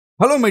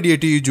Hello my dear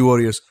TUG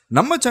warriors.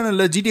 நம்ம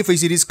சேனல்ல GTA 5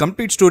 series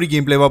complete story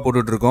game பிளேவா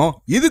போட்டுட்டு இருக்கோம்.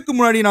 இதுக்கு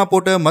முன்னாடி நான்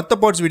போட்ட மத்த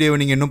பார்ட்ஸ் வீடியோவை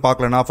நீங்க இன்னும்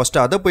பார்க்கலனா ஃபர்ஸ்ட்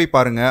அத போய்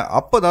பாருங்க.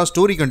 அப்பதான்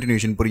ஸ்டோரி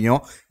கண்டினியூஷன் புரியும்.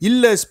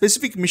 இல்ல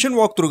ஸ்பெசிபிக் மிஷன்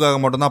வாக் த்ரூக்காக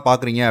மட்டும் தான்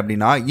பாக்குறீங்க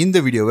அப்படினா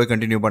இந்த வீடியோவை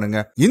கண்டினியூ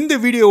பண்ணுங்க. இந்த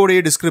வீடியோவோட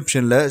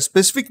டிஸ்கிரிப்ஷன்ல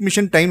ஸ்பெசிபிக்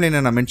மிஷன்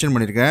டைம்லைனை நான் மென்ஷன்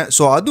பண்ணிருக்கேன்.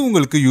 சோ அது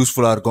உங்களுக்கு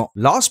யூஸ்ஃபுல்லா இருக்கும்.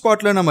 லாஸ்ட்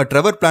பார்ட்ல நம்ம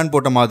ட்ரெவர் பிளான்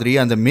போட்ட மாதிரி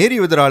அந்த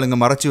மேரிவெதர் ஆளுங்க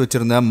மறைச்சு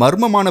வச்சிருந்த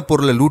மர்மமான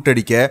பொருளை லூட்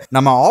அடிக்க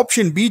நம்ம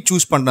ஆப்ஷன் பி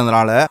சூஸ்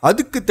பண்றதுனால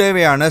அதுக்கு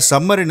தேவையான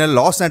சம்மரினல்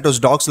லாஸ்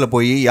சாண்டோஸ் டாக்ஸ்ல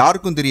போய்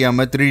யாருக்கும்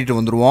தெரியாம திருடிட்டு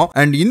வந்துருவோம்.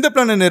 அண்ட் இந்த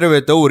பிளானை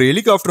நிறைவேற்ற ஒரு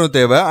ஹெலிகாப்டரும்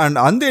தேவை. அண்ட்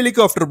அந்த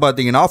ஹெலிகாப்டர்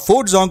பாத்தீங்கன்னா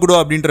ஃபோர்ட் ஜாங்குடோ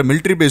அப்படின்ற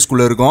மிலிட்டரி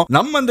பேஸ்க்குள்ள இருக்கும்.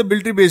 நம்ம அந்த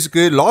மிலிட்டரி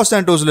பேஸ்க்கு லாஸ்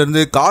சாண்டோஸ்ல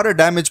இருந்து காரை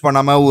டேமேஜ்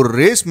பண்ணாம ஒரு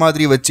ரேஸ்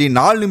மாதிரி வச்சு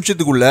 4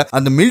 நிமிஷத்துக்குள்ள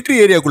அந்த மிலிட்டரி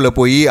ஏரியாக்குள்ள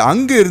போய்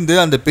அங்க இருந்து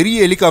அந்த பெரிய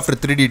ஹெலிகாப்டர்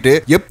திருடிட்டு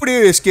எப்படியோ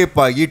எஸ்கேப்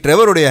ஆகி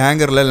ட்ரெவருடைய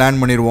ஹேங்கர்ல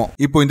லேண்ட் பண்ணிடுவோம்.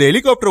 இப்போ இந்த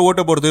ஹெலிகாப்டர்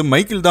ஓட்ட போறது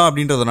மைக்கிள் தான்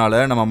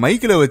அப்படின்றதுனால நம்ம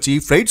மைக்கிளை வச்சு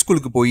ஃபிளைட்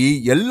ஸ்கூலுக்கு போய்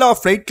எல்லா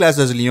ஃபிளைட்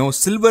கிளாஸஸ்லயும்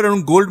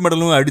சில்வரும் கோல்டு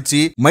மெடலும்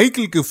அடிச்சு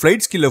மைக்கிளுக்கு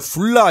ஃபிளைட் ஸ்கில்ல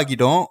ஃபுல்லா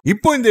ஆகிட்டோம்.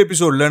 இப்போ இந்த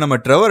எபிசோட்ல நம்ம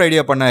ட்ரெவர்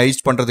ஐடியா பண்ண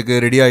ஹைஸ்ட் பண்றதுக்கு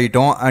ரெடி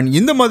ஆயிட்டோம். அண்ட்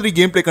இந்த மாதிரி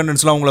கேம் பிளே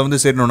கண்டென்ட்ஸ்லாம் உங்களை வந்து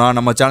சேரணும்னா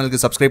நம்ம சேனலுக்கு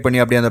சப்ஸ்கிரைப் பண்ணி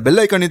அப்படியே அந்த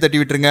பெல் ஐக்கானையும் தட்டி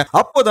விட்டுருங்க.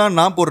 அப்போதான்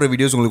நான் போடுற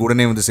வீடியோஸ் உங்களுக்கு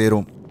உடனே வந்து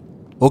சேரும்.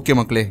 ஓகே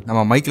மக்களே,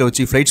 நம்ம மைக்கில்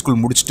வச்சு ஃப்ளைட்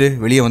ஸ்கூல் முடிச்சுட்டு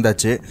வெளியே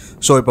வந்தாச்சு.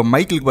 ஸோ இப்போ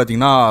மைக்கிலுக்கு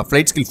பார்த்தீங்கன்னா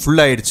ஃப்ளைட் ஸ்கில்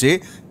ஃபுல் ஆயிடுச்சு.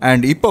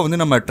 அண்ட் இப்போ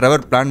வந்து நம்ம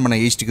ட்ரெவர் பிளான்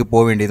பண்ண ஈஸ்ட்டுக்கு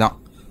போக வேண்டியதான்.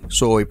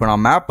 ஸோ இப்போ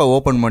நான் மேப்பை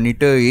ஓப்பன்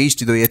பண்ணிவிட்டு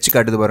ஈஸ்ட் இது எச்சு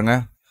காட்டுது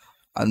பாருங்கள்,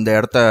 அந்த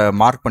இடத்த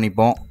மார்க்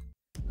பண்ணிப்போம்.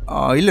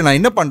 இல்லை நான்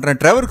என்ன பண்ணுறேன்,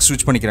 ட்ரெவருக்கு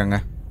ஸ்விட்ச் பண்ணிக்கிறேங்க.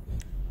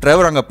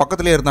 ட்ரைவர் அங்கே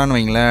பக்கத்துலேயே இருந்தான்னு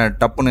வைங்களேன்,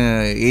 டப்புன்னு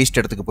ஈஸ்ட்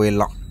இடத்துக்கு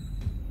போயிடலாம்.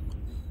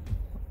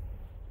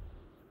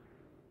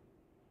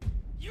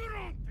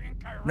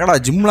 என்னடா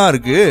ஜிம்லாம்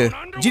இருக்கு,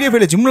 GTA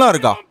 5ல ஜிம்லாம்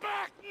இருக்கா?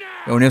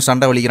 எவனையும்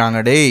சண்டை வலிக்கிறாங்க.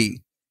 டேய்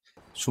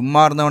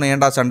சும்மா இருந்தவனை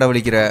ஏன்டா சண்டை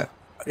வலிக்கிற?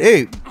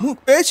 ஏய்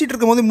பேசிகிட்டு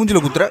இருக்கும் போது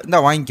மூஞ்சில் குத்துற.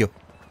 இந்தா வாங்கிக்கோ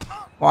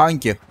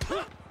வாங்கிக்கோ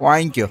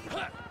வாங்கிக்கோ.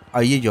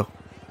 ஐயோ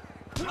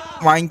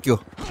வாங்கிக்கோ.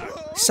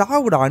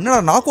 சாவுடா.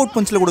 என்னடா நாக் அவுட்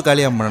பஞ்சில் கூட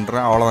காலியாக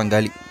பண்ணுறேன். அவ்வளோதான்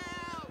காலி.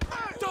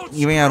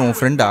 இவன் யார், உன்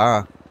ஃப்ரெண்டா?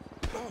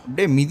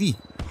 டே மிதி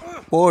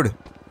போடு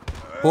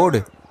போடு.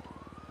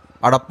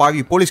 அட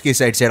பாவி, போலீஸ்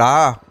கேஸ் ஆயிடுச்சேடா.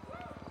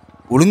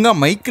 ஒழுங்காக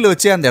மைக்கில்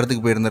வச்சே அந்த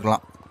இடத்துக்கு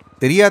போயிருந்துருக்கலாம்.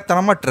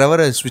 தெரியாதனமாக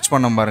ட்ரெவரை ஸ்விட்ச்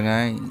பண்ண பாருங்க.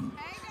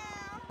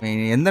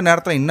 எந்த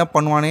நேரத்தில் என்ன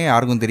பண்ணுவானே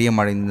யாருக்கும் தெரிய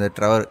மாட்டேங்குது இந்த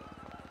ட்ரெவர்.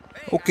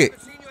 ஓகே,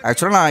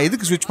 ஆக்சுவலாக நான்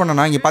எதுக்கு ஸ்விட்ச்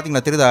பண்ணேன்னா, இங்கே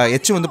பார்த்தீங்களா தெரியுதா,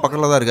 எச்சு வந்து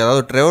பக்கத்தில் தான் இருக்குது.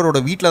 அதாவது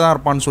ட்ரெவரோட வீட்டில் தான்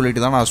இருப்பான்னு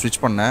சொல்லிட்டு தான் நான்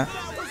ஸ்விட்ச் பண்ணேன்.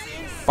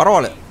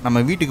 பரவாயில்ல,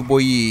 நம்ம வீட்டுக்கு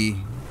போய்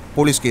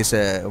போலீஸ்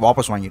கேஸை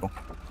வாபஸ் வாங்கிடும்.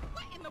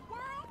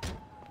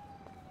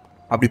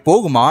 அப்படி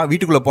போகுமா?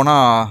 வீட்டுக்குள்ளே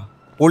போனால்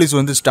போலீஸ்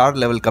வந்து ஸ்டார்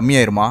லெவல்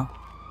கம்மியாயிருமா?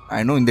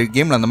 இன்னும் இந்த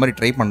கேமில் அந்த மாதிரி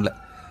ட்ரை பண்ணல.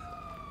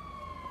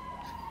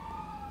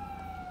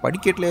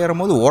 படிக்கட்டில்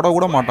ஏறும்போது ஓட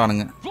கூட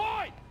மாட்டானுங்க.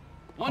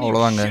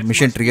 அவ்வளோதாங்க,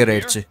 மிஷன் ட்ரிகர்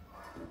ஆயிடுச்சு.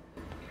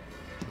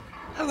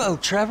 Hello,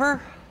 Trevor.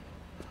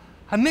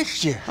 I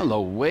missed you. Hello,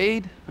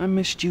 Wade. I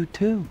missed you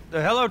too.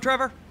 Hello,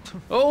 Trevor.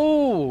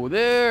 Oh,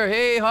 there.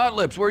 Hey, Hot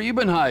Lips, where you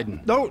been hiding?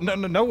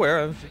 Nowhere.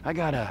 I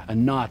got a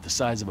knot the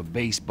size of a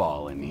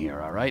baseball in here,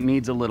 all right?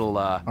 Needs a little,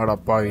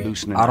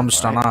 loosening up.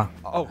 ஆரம்பிச்சிட்டானா?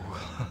 Oh.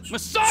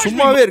 Massage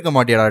சும்மாவே இருக்க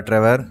மாட்டியாடா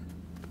Trevor?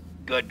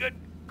 Good.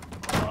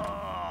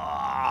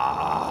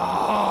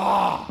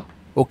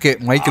 Okay,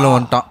 மைக்கிலும்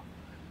வந்துட்டான்.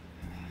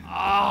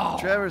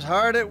 Trevor's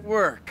hard at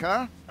work, huh?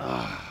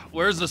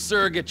 Where's the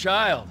surrogate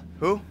child?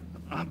 Who?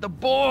 The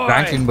boy.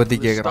 Franklin பத்தி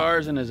The கேக்குறான்.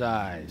 stars in his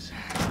eyes.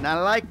 Not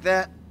like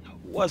that.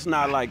 What's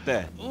not like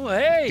that? Oh,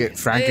 hey. Okay,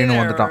 Franklin there,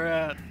 வந்துட்டான்.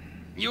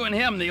 You and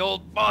him, the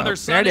old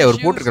father-son பின்னாடி அவர்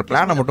issues? போட்டிருக்க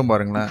பிளானை மட்டும்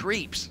பாருங்களேன்.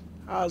 Creeps.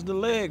 How's the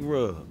leg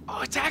rub?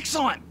 Oh, it's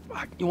excellent.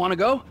 You want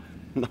to go?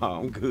 No,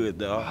 I'm good,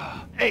 dog.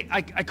 Hey,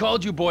 I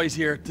called you boys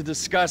here to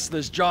discuss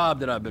this job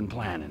that I've been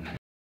planning.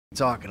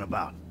 Talking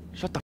about.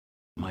 Shut the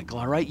Michael,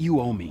 all right? You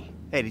owe me.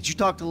 Hey, did you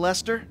talk to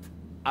Lester?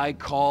 I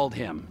called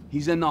him.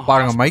 He's in the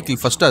பாருங்க, hospital. Michael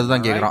first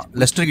அதுதான் கேக்குறான்.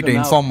 Lester கிட்ட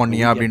inform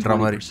பண்ணியா அப்படின்ற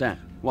மாதிரி.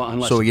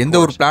 So எந்த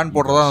ஒரு plan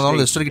போடுறதா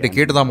இருந்தாலும் லெஸ்டர் கிட்ட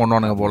கேட்டு தான்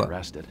பண்ணுவானுங்க போல.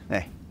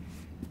 Hey,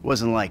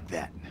 wasn't like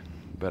that.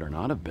 Better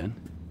not have been.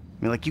 I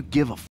mean, like you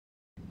give a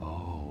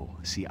Oh,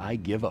 see, I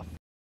give a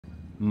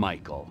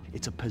Michael.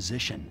 It's a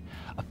position,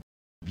 a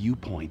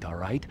viewpoint, all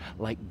right?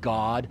 Like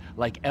God,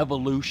 like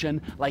evolution,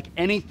 like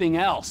anything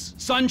else.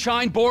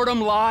 Sunshine,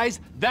 boredom, lies,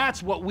 that's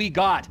what we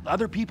got.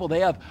 Other people,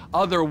 they have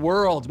other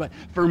worlds, but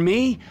for me,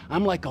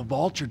 I'm like a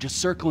vulture just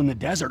circling the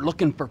desert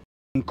looking for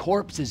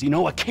corpses, you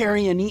know, a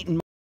carrion-eating.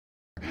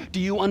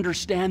 Do you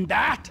understand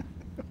that?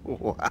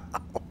 Wow.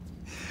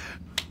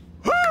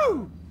 Woo!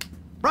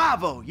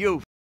 Bravo, you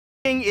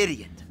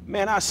idiot.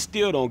 Man, I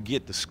still don't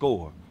get the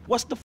score.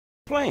 What's the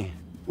plan?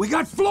 We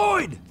got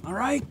Floyd, all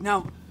right? Now,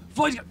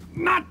 Floyd's got,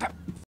 not the,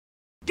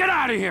 get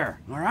out of here,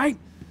 all right?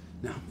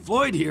 Now,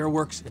 Floyd here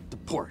works at the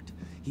port.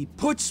 He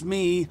puts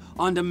me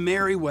onto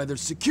Merryweather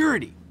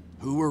security,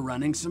 who were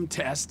running some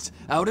tests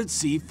out at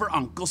sea for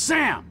Uncle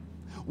Sam.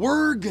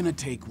 We're gonna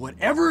take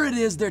whatever it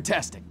is they're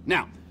testing.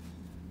 Now,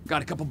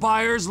 got a couple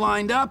buyers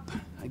lined up.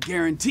 I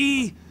guarantee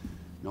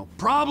no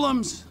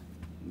problems,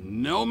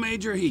 no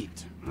major heat.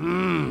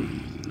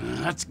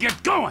 Let's get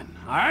going,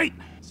 all right?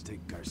 Let's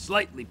take our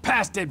slightly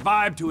past-it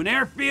vibe to an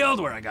airfield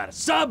where I got a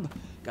sub,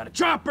 got a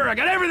chopper, I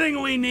got everything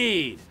we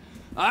need.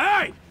 All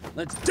right,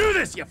 let's do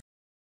this, you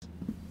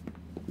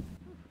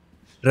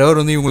Trevor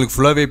வந்து இவங்களுக்கு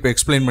ஃபுல்லாகவே இப்போ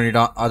explain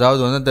பண்ணிட்டான்.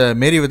 அதாவது வந்து அந்த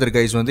மேரிவெதர்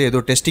guys வந்து ஏதோ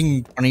டெஸ்டிங்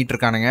பண்ணிகிட்டு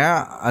இருக்கானுங்க.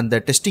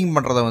 அந்த டெஸ்டிங்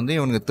பண்ணுறதை வந்து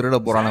இவனுக்கு திருட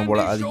போகிறானுங்க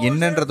போல். அது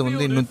என்னன்றது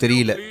வந்து இன்னும்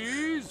தெரியல.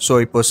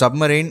 ஸோ இப்போ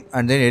சப்மரைன்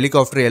அண்ட் தென்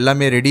ஹெலிகாப்டர்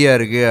எல்லாமே ரெடியாக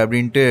இருக்குது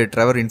அப்படின்ட்டு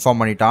ட்ரெவர்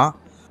இன்ஃபார்ம் பண்ணிட்டான்.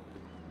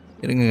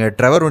 இருங்க,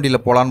 ட்ரெவர்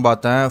வண்டியில் போகலான்னு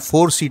பார்த்தேன்.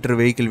 4 சீட்டர்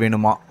வெஹிக்கிள்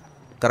வேணுமா?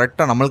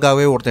 கரெக்டாக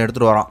நம்மளுக்காகவே ஒருத்தன்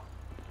எடுத்துகிட்டு வரான்.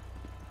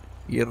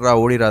 இருறா,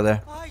 ஓடிடாத,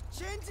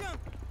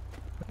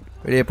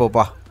 வெளியே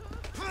போப்பா.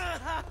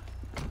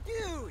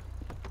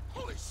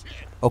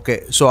 ஓகே,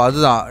 ஸோ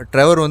அதுதான்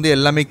ட்ரெவர் வந்து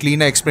எல்லாமே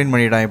க்ளீனாக எக்ஸ்பிளைன்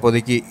பண்ணிட்டான்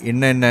இப்போதைக்கு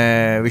என்னென்ன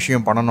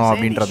விஷயம் பண்ணணும்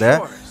அப்படின்றத.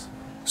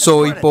 ஸோ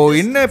இப்போது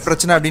என்ன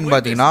பிரச்சனை அப்படின்னு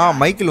பார்த்தீங்கன்னா,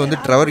 மைக்கேல் வந்து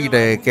ட்ரெவர்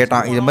கிட்ட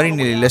கேட்டான், இது மாதிரி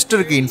நீ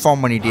லெஸ்டருக்கு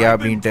இன்ஃபார்ம் பண்ணிட்டியா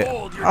அப்படின்ட்டு.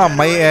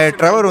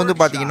 ட்ரெவர் வந்து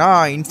பார்த்தீங்கன்னா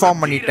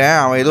இன்ஃபார்ம் பண்ணிட்டேன்,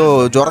 அவன் ஏதோ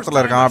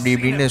ஜுரத்தில் இருக்கான் அப்படி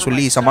இப்படின்னு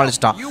சொல்லி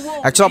சமாளிச்சிட்டான்.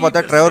 ஆக்சுவலாக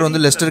பார்த்தா ட்ரெவர்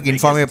வந்து லெஸ்டருக்கு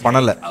இன்ஃபார்மே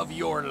பண்ணலை.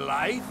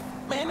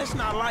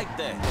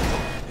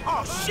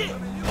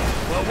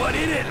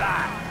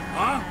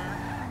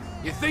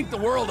 You think the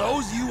world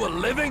owes you a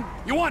living?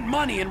 You want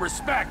money and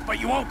respect, but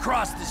you won't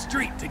cross the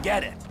street to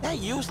get it. That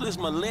useless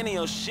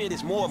millennial shit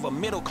is more of a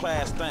middle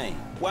class thing.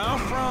 Where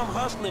I'm from,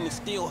 hustling is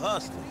still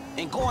hustling.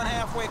 And going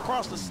halfway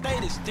across the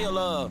state is still,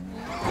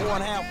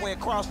 going halfway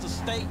across the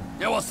state.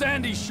 Yeah, well,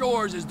 Sandy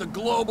Shores is the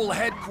global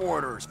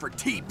headquarters for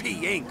TP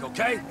Inc.,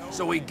 okay?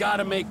 So we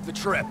gotta make the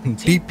trip.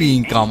 TP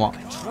Inc., ஆமா.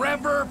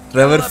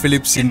 Trevor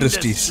Phillips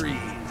Industries.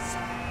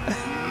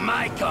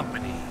 My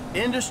company.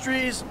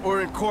 Industries or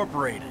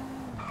Incorporated?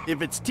 If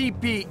it's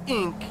TP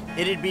Inc.,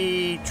 it'd be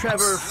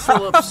Trevor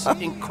Phillips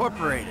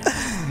Incorporated.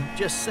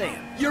 Just saying.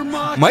 You're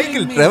mocking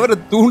Michael me. Trevor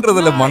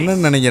தூன்றதுல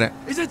மண்ணன்னு நினைக்கிறேன்.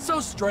 Is it so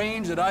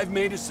strange that I've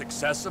made a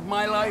success of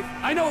my life?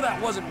 I know that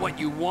wasn't what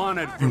you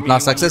wanted from me.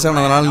 நான் success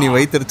ஆனதனால நீ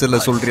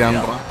வைத்திருச்சல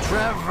சொல்றியான்றான்.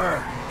 Trevor,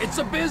 it's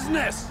a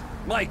business.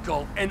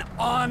 Michael, an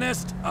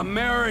honest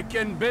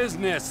American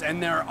business, and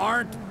there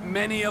aren't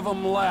many of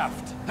them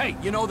left. Hey,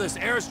 you know this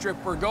airstrip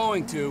we're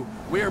going to,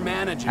 we're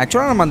managing.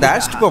 Actually, நம்ம அந்த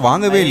airstrip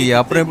வாங்கவே இல்லையா?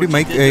 அப்புறம் எப்படி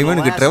mic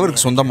இவனுக்கு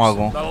ட்ரெவருக்கு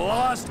சொந்தமாகும்? The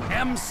Lost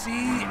MC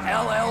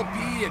LLP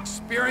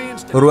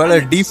experience. ஒருவேளை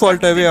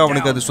டிஃபால்ட்டாவே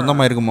அவனுக்கு அது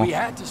சொந்தமா இருக்குமோ? We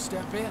had to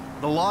step in.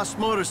 The Lost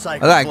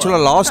Motorcycle. அதான்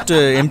ஆக்சுவலா லாஸ்ட்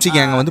MC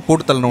கேங்க வந்து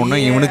போட்டு தள்ளன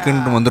உடனே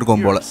இவனுக்குன்னு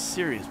வந்திருக்கும் போல.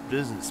 Serious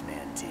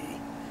businessman, T.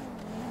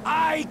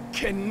 I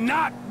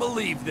cannot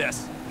believe this.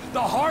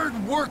 The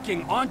hard-working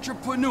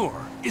entrepreneur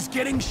is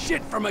getting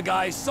shit from a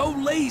guy so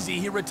lazy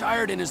he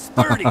retired in his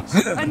 30s,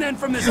 and then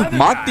from this other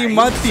மாத்தி guy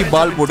மாத்தி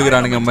பால்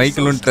போடுறானுங்க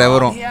மைக்கேலும்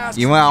ட்ரெவரும்.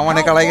 இவன்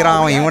அவனை கலாய்க்கிறான்,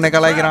 அவன் இவனை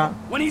கலாய்க்கிறான்.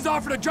 When he's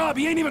offered a job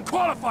he ain't even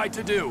qualified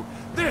to do.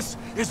 This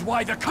is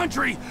why the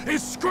country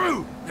is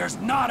screwed. There's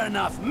not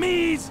enough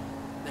me's,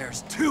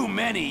 there's too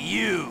many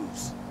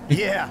you's.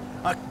 Yeah,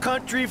 a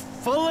country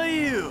full of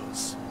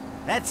you's.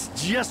 That's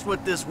just what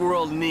this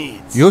world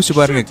needs. யோசிச்சு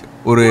பாருங்க,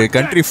 ஒரு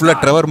country ஃபுல்லா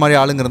Trevor மாதிரி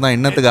ஆளுங்க இருந்தா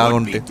என்னத்துக்கு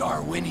ஆகும்னு.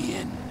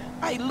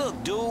 Hey, look,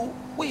 dude,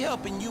 we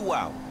helping you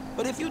out.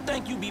 But if you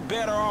think you'd be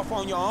better off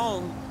on your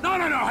own. No.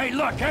 Hey,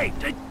 look, hey.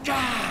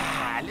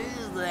 God,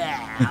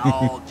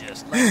 I'll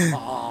just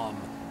calm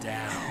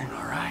down,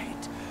 all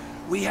right?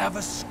 We have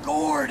a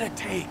score to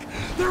take.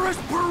 There is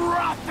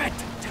profit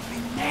to be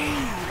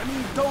made. I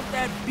mean, don't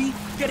that beat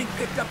getting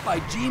picked up by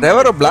Gene?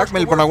 ட்ரெவரை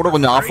blackmail பண்ணா கூட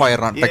கொஞ்சம் of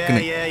ஆயிரான்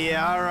டக்குனு.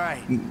 Yeah, all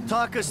right.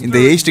 Talk us இந்த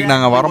ஏஸ்டிக்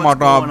நாங்க வர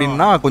மாட்டோம்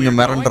அப்படினா கொஞ்சம்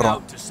மிரண்டறோம்.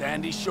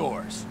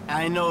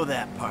 I know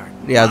that part.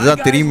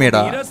 அதுதான்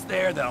தெரியுமேடா.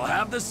 They'll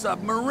have the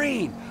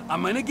submarine.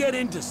 I'm going to get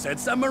into said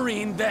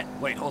submarine that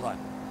Wait, hold on.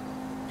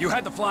 You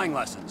had the flying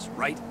lessons,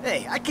 right? Hey,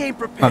 I came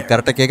prepared.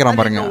 கரெக்ட்டா கேக்குறான்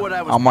பாருங்க.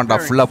 ஆமாடா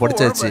ஃபுல்லா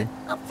படிச்சாச்சு.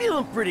 I'm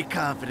feeling pretty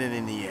confident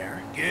in the air.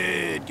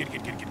 Good.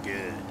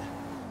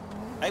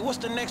 Hey, what's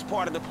the next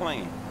part of the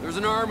plan? There's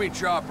an army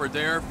chopper at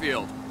the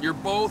airfield. You're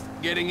both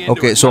getting into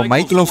Okay, so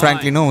மைக்கேலும்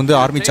ஃப்ராங்க்லினும் வந்து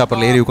army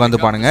சாப்பர்ல ஏறி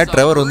உட்கார்ந்துப்பானுங்க.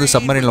 Trevor வந்து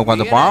சப்மரைன்ல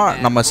உட்கார்ந்துப்பான்.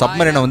 நம்ம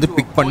சப்மரைனை வந்து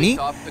big பண்ணி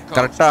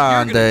கரெக்ட்டா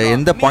அந்த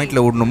எந்த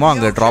பாயிண்ட்ல விடணுமோ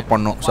அங்க டிராப்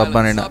பண்ணனும்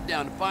சப்மரைனை.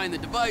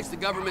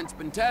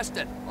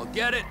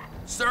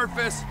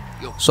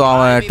 ஸோ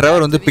அவன்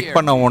ட்ரெவர் வந்து பிக்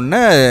பண்ண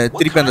உடனே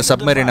திருப்பி அந்த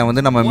சப்மரைனை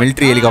வந்து நம்ம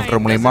மிலிட்ரி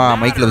ஹெலிகாப்டர் மூலமா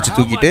மைக்கில் வச்சு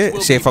தூக்கிட்டு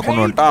சேஃபாக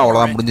கொண்டு வந்துட்டா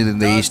அவ்வளோதான் முடிஞ்சது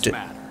இந்த ஈஸ்ட்.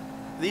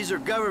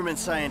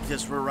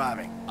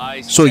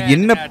 ஸோ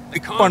என்ன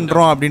பிக்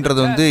பண்ணுறோம் அப்படின்றது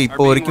வந்து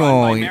இப்போ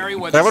வரைக்கும்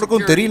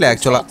ட்ரெவருக்கும் தெரியல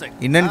ஆக்சுவலாக.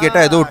 என்னன்னு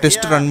கேட்டால் ஏதோ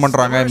டெஸ்ட் ரன்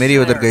பண்ணுறாங்க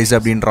மேரிவெதர் கைஸ்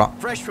அப்படின்றான்.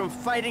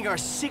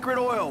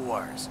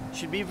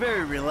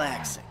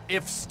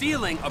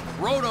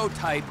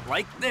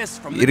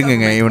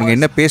 இருங்க, இவனுங்க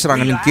என்ன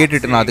பேசுகிறாங்கன்னு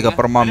கேட்டுட்டு நான்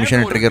அதுக்கப்புறமா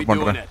மிஷனை ட்ரிகர்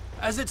பண்ணுறேன்.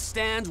 As it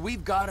stands,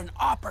 we've got an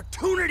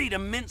opportunity to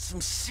mint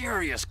some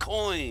serious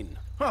coin.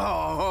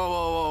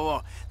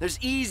 Oh. There's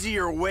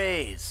easier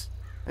ways.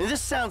 I mean,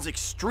 this sounds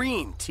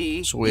extreme, T.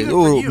 So ஏதோ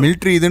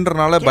military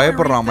இதுன்றனால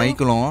பயப்படுறான்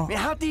மைக்கேலும்.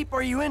 How deep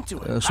are you into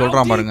it?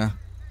 சொல்றான் பாருங்க.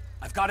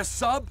 I've got a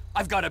sub,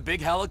 I've got a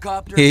big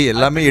helicopter. Hey,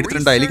 எல்லாமே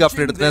எடுத்துட்டேன்,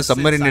 helicopter எடுத்துட்டேன்,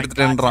 submarine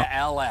எடுத்துட்டேன்றான்.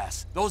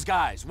 Those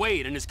guys,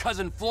 Wade and his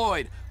cousin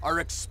Floyd, are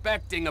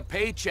expecting a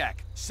paycheck.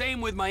 Same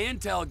with my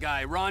intel guy,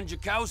 Ron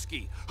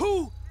Jakowski, who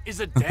is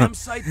a damn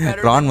sight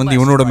better. Ron வந்து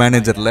இவனோட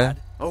மேனேஜர்ல.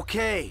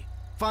 Okay,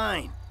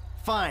 fine.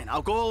 Fine,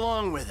 I'll go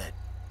along with it.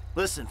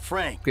 Listen,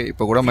 Frank. Okay,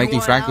 இப்போ கூட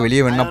Michael Frank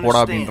வெளியே வேணா போடா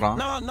அப்படின்றான்.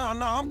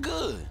 No, I'm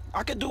good.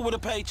 I can do with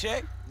a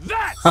paycheck.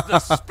 That's the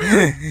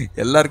spirit.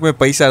 எல்லாருக்குமே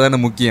பைசா தானே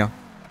முக்கியம்.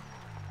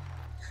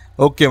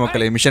 ஓகே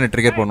மக்களே, மிஷனை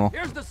ட்ரிகர் பண்ணுவோம்.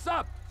 Here's the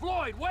sub.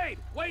 Floyd, wait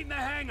in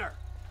the hangar.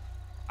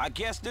 I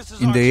guess this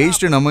is இந்த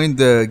ஹெய்ஸ்ட் நம்ம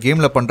இந்த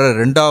கேம்ல பண்ற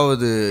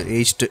ரெண்டாவது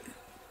ஹெய்ஸ்ட்.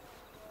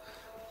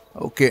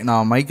 ஓகே,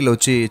 நான் மைக்கில்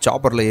வச்சு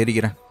சாப்பர்ல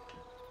ஏறிக்கிறேன்.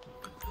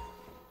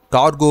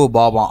 கார்கோ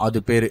பாபா அது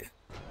பேரு.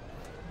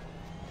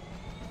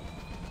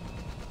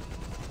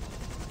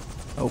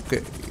 ஓகே,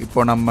 இப்போ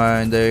நம்ம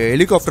இந்த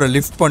ஹெலிகாப்டரை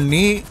லிஃப்ட்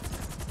பண்ணி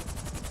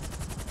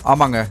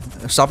ஆமாங்க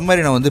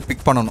சப்மரீனை வந்து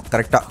பிக் பண்ணணும்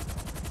கரெக்டாக.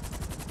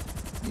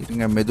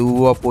 இருங்க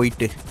மெதுவாக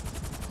போயிட்டு.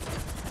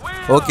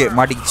 ஓகே,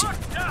 மாட்டிக்கிச்சு.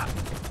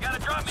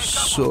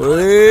 ஸோ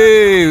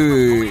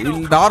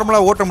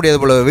நார்மலாக ஓட்ட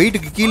முடியாது போல்,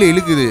 வெயிட்டுக்கு கீழே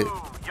இழுக்குது.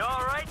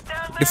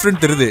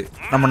 டிஃப்ரெண்ட் தெரியுது.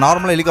 நம்ம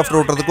நார்மலாக ஹெலிகாப்டர்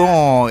ஓட்டுறதுக்கும்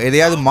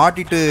எதையாவது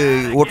மாட்டிட்டு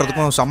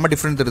ஓட்டுறதுக்கும் செம்ம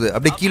டிஃப்ரெண்ட் தெரியுது.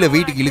 அப்படியே கீழே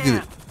வெயிட்டுக்கு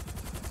இழுக்குது.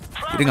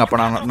 இருங்க, அப்போ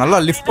நான் நல்லா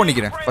லிஃப்ட்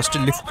பண்ணிக்கிறேன்.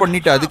 ஃபஸ்ட்டு லிஃப்ட்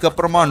பண்ணிவிட்டு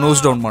அதுக்கப்புறமா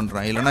நோஸ் டவுன்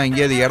பண்ணுறேன். இல்லைனா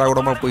எங்கேயாவது ஏடா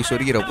கூடமா போய்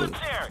சொருகிற போகுது.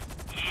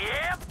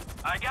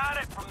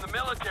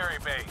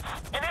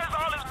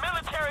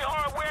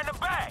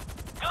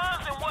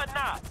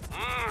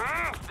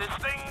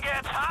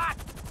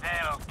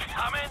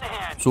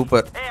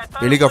 சூப்பர்.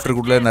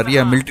 ஹெலிகாப்டருக்குள்ளே நிறைய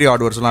மிலிட்ரி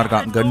ஹார்ட்வேர்ஸ்லாம்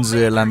இருக்கான், கன்ஸு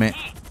எல்லாமே.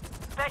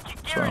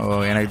 ஸோ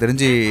எனக்கு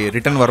தெரிஞ்சு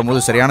ரிட்டர்ன் வரும்போது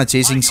சரியான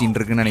சேசிங் சீன்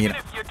இருக்குன்னு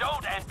நினைக்கிறேன்.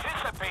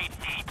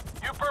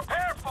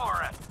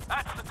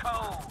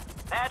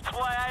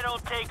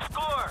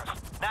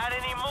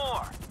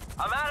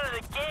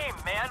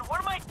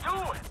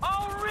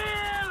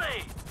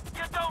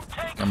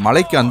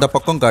 மலைக்கு அந்த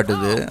பக்கம்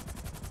காட்டுது.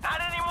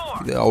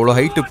 இது அவ்வளோ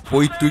ஹைட்டு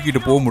போய்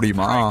தூக்கிட்டு போக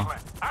முடியுமா,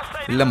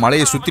 இல்லை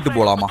மலையை சுற்றிட்டு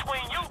போகலாமா?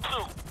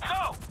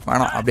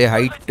 வேணாம், அப்படியே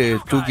ஹைட்டு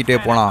தூக்கிட்டே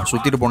போகலாம்.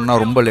 சுற்றிட்டு போனோம்னா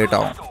ரொம்ப லேட்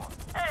ஆகும்.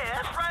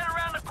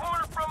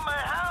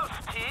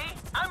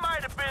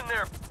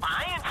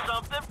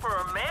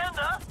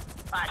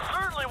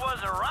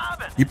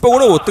 இப்போ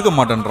கூட ஒத்துக்க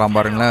மாட்டேன்றான்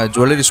பாருங்களேன்,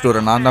 ஜுவல்லரி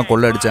ஸ்டோரை நான் தான்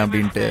கொள்ள அடித்தேன்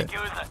அப்படின்ட்டு.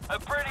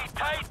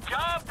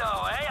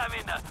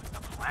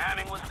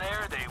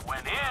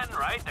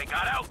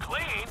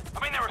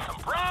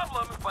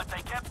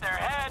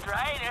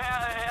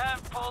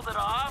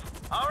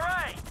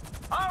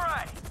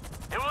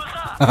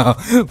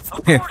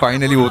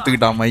 Finally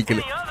ஒத்துக்கிட்டான்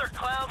Michael.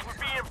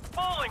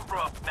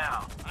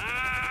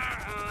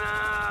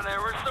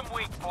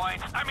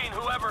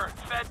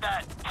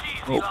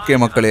 ஓகே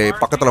மக்களே,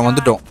 பக்கத்தில்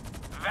வந்துட்டோம்.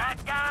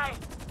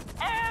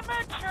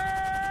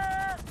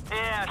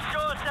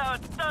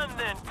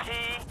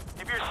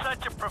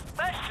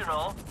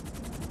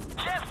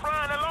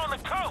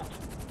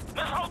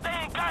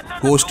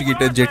 கோஸ்ட்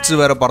கிட்ட ஜெட்ஸ்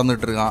வேற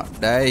பறந்துட்டு இருக்கான்.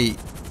 டேய்,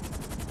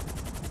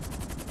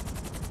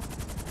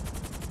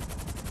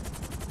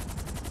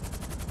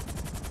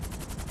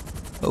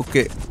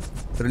 ஓகே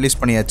ரிலீஸ்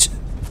பண்ணியாச்சு.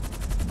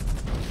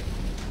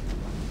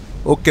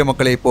 ஓகே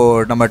மக்களே,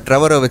 இப்போது நம்ம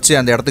ட்ரெவரை வச்சு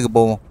அந்த இடத்துக்கு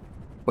போவோம்.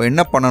 இப்போ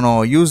என்ன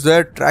பண்ணணும், use the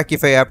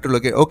ட்ராக்கிஃபை app to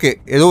locate. Okay,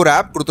 ஏதோ ஒரு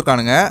ஆப்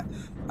கொடுத்துருக்கானுங்க.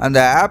 அந்த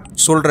ஆப்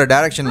சொல்கிற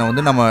டைரெக்ஷனில்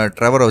வந்து நம்ம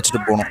ட்ரெவரை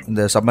வச்சுட்டு போகணும்.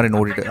 இந்த சப்மரின்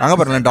ஓடிட்டு அங்கே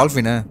பாருங்களேன்,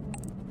 டால்ஃபின்னு.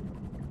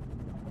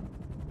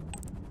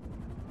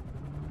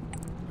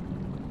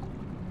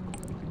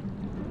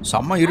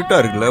 செம்ம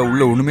இருட்டாக இருக்குல்ல,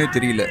 உள்ளே ஒன்றுமே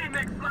தெரியல.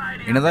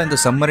 என்னதான் இந்த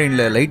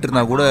சம்மரைனில் லைட்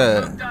இருந்தால் கூட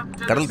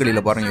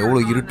கடற்கரையில் பாருங்கள்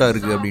எவ்வளோ இருட்டாக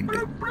இருக்குது அப்படின்ட்டு.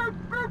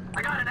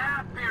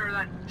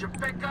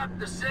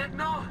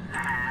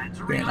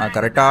 நான்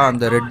கரெக்டாக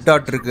அந்த ரெட்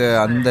டாட் இருக்க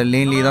அந்த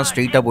லேன்லேயே தான்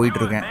ஸ்ட்ரெயிட்டாக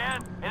போயிட்டுருக்கேன்.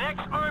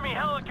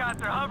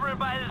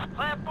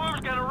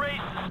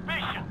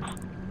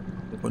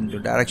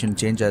 கொஞ்சம் டைரக்ஷன்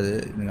சேஞ்ச் ஆகுது,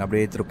 நீங்கள்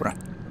அப்படியே திருப்புறேன்.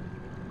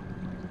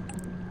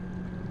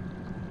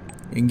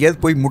 எங்கேயாவது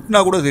போய் முட்டினா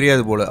கூட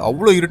தெரியாது போல்,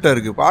 அவ்வளோ இருட்டாக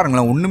இருக்குது.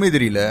 பாருங்களேன், ஒன்றுமே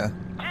தெரியல.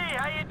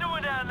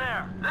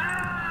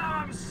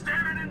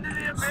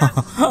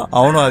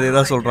 அவனும் அதே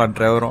தான் சொல்கிறான்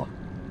டிரைவரும்.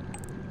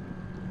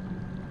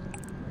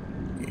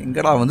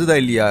 எங்கடா வந்துதா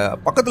இல்லையா,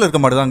 பக்கத்தில் இருக்க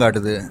மாதிரி தான்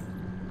காட்டுது.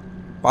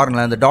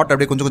 பாருங்களேன், இந்த டாட்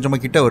அப்படியே கொஞ்சம்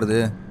கொஞ்சமாக கிட்ட வருது.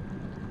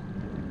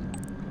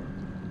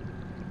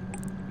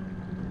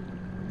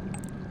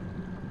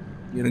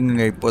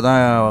 இருங்க, இப்போ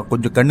தான்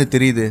கொஞ்சம் கண்ணு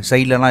தெரியுது.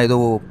 சைட்லலாம் ஏதோ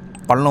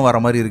பள்ளம் வர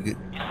மாதிரி இருக்குது,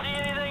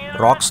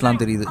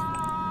 ராக்ஸ்லாம் தெரியுது.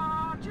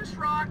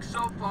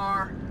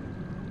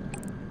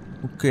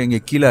 ஓகே, இங்கே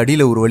கீழே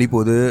அடியில் ஒரு வழி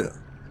போகுது.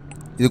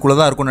 இதுக்குள்ளே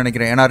தான் இருக்கும்னு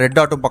நினைக்கிறேன், ஏன்னா ரெட்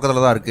டாட்டும்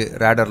பக்கத்தில் தான் இருக்குது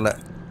ரேடரில்.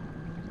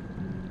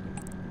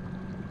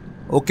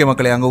 ஓகே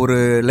மக்களே, அங்கே ஒரு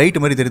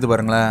லைட்டு மாதிரி தெரியுது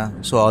பாருங்களேன்.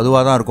 ஸோ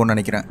அதுவாக தான் இருக்கும்னு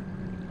நினைக்கிறேன்.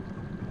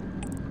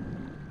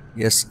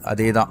 எஸ்,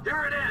 அதே தான்.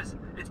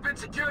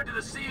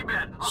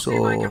 ஸோ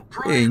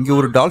இங்கே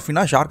ஒரு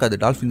டால்ஃபினா ஷார்க்?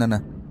 அது டால்ஃபின் தானே.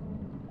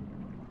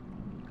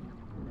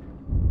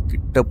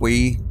 கிட்ட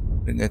போய்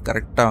இங்கே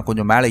கரெக்டாக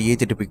கொஞ்சம் மேலே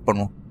ஏற்றிட்டு பிக்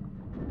பண்ணுவோம்.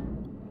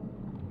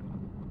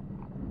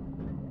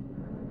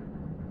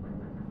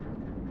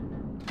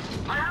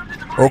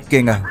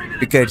 ஓகேங்க,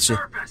 பிக் ஆயிடுச்சு.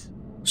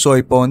 ஸோ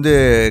இப்போ வந்து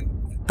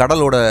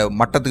கடலோட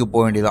மட்டத்துக்கு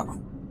போக வேண்டியதான்,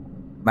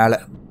 மேலே.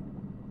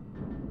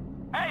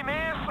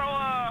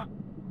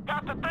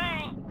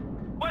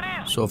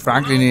 ஸோ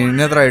ஃப்ராங்க்லின்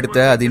என்னதுரா எடுத்த,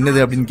 அது என்னது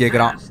அப்படின்னு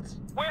கேட்குறான்.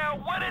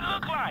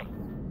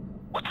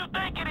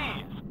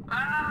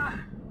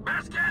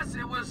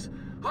 was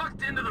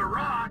hooked into the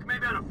rock,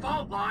 maybe on a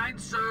fault line,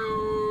 so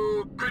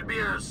could be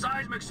a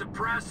seismic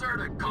suppressor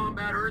to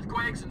combat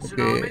earthquakes and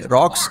tsunamis.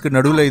 ராக்ஸ்க்கு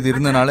நடுவுல இது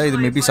இருந்தனால இது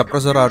மேபி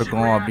சப்ரஸரா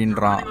இருக்கும்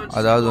அப்படின்றான்.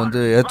 அதாவது வந்து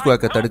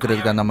எர்த்குவேக்கை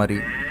தடுக்கிறதுக்கு அந்த மாதிரி.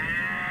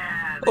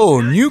 ஓ,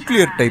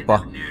 நியூக்ளியர் டைப்பா?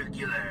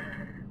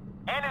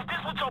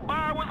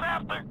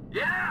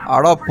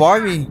 அடா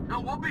பாவி.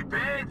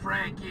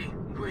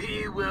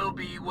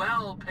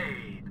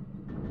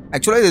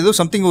 ஆக்சுவலாக இது ஏதோ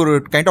சம்திங் ஒரு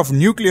கைண்ட் ஆஃப்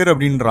நியூக்ளியர்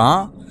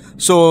அப்படின்றான்.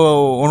 ஸோ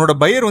உன்னோட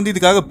பையர் வந்து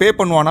இதுக்காக பே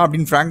பண்ணுவானா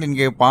அப்படின்னு ஃப்ராங்க்லின்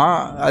கேட்பான்.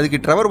 அதுக்கு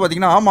ட்ரெவர்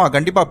பார்த்தீங்கன்னா ஆமாம்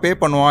கண்டிப்பாக பே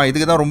பண்ணுவான்,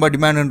 இதுக்கு தான் ரொம்ப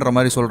டிமாண்டுன்ற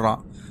மாதிரி சொல்கிறான்.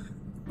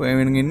 இப்போ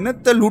இவனுங்க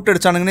என்னத்தை லூட்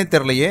அடிச்சானுங்கன்னே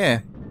தெரிலையே.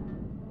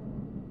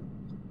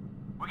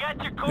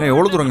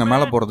 எவ்வளோ தூரங்க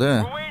மேலே போகிறது?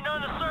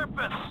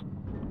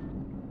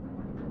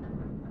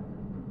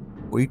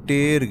 போயிட்டே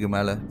இருக்கு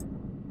மேலே.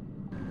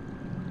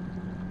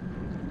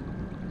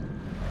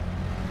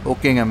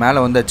 ஓகேங்க, மேலே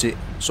வந்தாச்சு.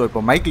 ஸோ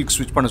இப்போ மைக்கிளுக்கு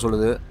ஸ்விட்ச் பண்ண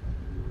சொல்லுது.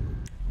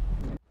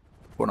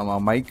 இப்போ நம்ம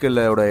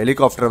மைக்கிளோட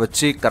ஹெலிகாப்டரை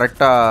வச்சு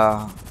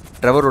கரெக்டாக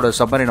ட்ரெவரோட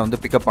சப்மரைனை வந்து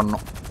பிக்கப்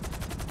பண்ணோம்.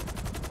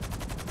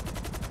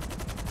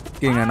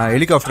 ஓகேங்க, நான்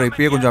ஹெலிகாப்டரை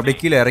இப்போயே கொஞ்சம் அப்படியே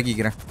கீழே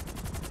இறக்கிக்கிறேன்.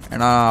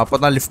 ஏன்னா அப்போ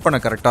தான் லிஃப்ட் பண்ண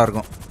கரெக்டாக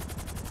இருக்கும்.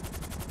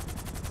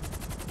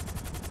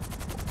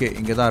 ஓகே,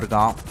 இங்கே தான்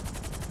இருக்கான்.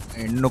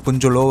 இன்னும்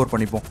கொஞ்சம் லோவர்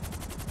பண்ணிப்போம்.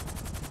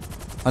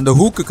 அந்த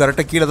ஹூக்கு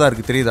கரெக்டாக கீழே தான்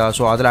இருக்குது, தெரியுதா?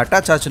 ஸோ அதில்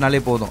அட்டாச்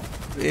ஆச்சுனாலே போதும்.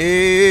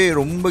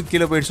 ரொம்ப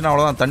கீழே போயிடுச்சுன்னா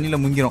அவ்வளோதான்,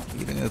 தண்ணியில் முங்கிடும்.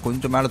 இதுங்க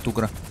கொஞ்சம் மேலே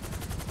தூக்குறேன்.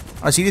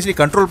 ஆனால் சீரியஸ்லி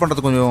கண்ட்ரோல்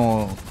பண்ணுறது கொஞ்சம்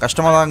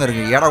கஷ்டமாக தாங்க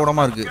இருக்குது, ஏடா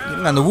கூடமாக இருக்குது.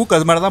 இல்லை, அந்த ஹூக்கு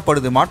அது மேலே தான்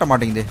படுது, மாட்ட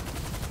மாட்டேங்குது.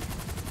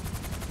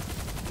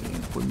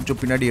 கொஞ்சம்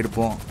பின்னாடி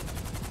எடுப்போம்.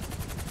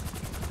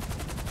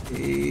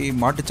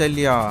 மாட்டுச்சா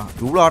இல்லையா?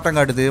 இவ்வளோ ஆட்டம்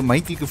காட்டுது.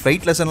 மைக்கிளுக்கு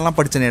ஃப்ளைட் லெசன்லாம்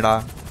படித்தனேடா.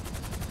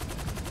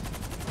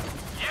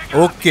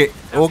 ஓகே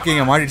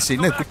ஓகேங்க, மாட்டிடுச்சு.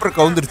 இன்னும் குப்பரை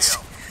கவுந்துருச்சு.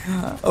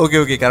 ஓகே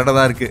ஓகே, கரெக்டாக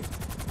தான் இருக்குது.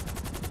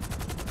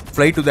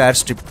 Flight to the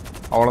air strip,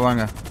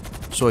 அவ்வளோதாங்க.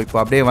 ஸோ இப்போ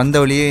அப்படியே வந்த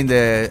வழியே இந்த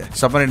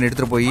சப்மரைன்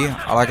எடுத்துகிட்டு போய்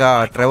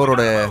அழகாக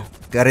ட்ரெவரோட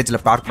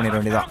கேரேஜில் பார்க் பண்ணிட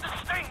வேண்டியதான்.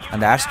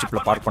 அந்த ஏர்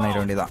ஸ்ட்ரிப்பில் பார்க் பண்ணிட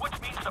வேண்டியதான்.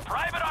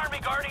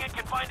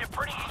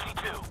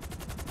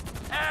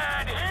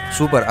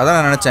 சூப்பர், அதான்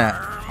நான் நினச்சேன்.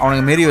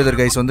 அவனுக்கு மெரிவெதர்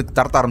கைஸ் வந்து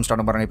தரத்த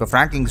ஆரம்பிச்சிட்டானு பாருங்கள். இப்போ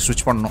ஃப்ராங்க்லின்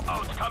ஸ்விட்ச் பண்ணணும்.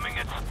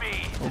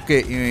 ஓகே,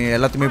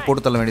 எல்லாத்தையுமே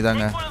போட்டு தள்ள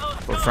வேண்டியதாங்க.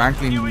 இப்போ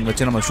ஃப்ராங்க்லின்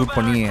வச்சு நம்ம ஷூட்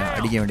பண்ணி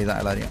அடிக்க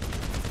வேண்டியதான் எல்லாரையும்.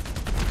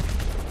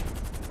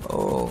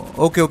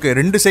 ஓகே ஓகே,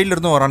 ரெண்டு சைடில்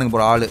இருந்தும் வரானுங்க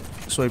போகிற ஆள்.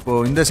 ஸோ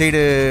இப்போது இந்த சைடு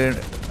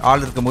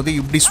ஆள் இருக்கும்போது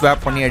இப்படி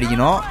ஸ்வாப் பண்ணி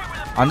அடிக்கணும்,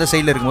 அந்த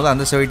சைடில் இருக்கும்போது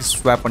அந்த சைடு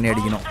ஸ்வாப் பண்ணி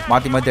அடிக்கணும்,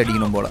 மாற்றி மாற்றி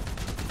அடிக்கணும் போல்.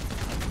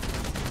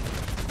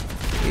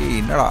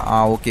 என்னடா?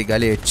 ஓகே,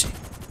 காலி ஆயிடுச்சு.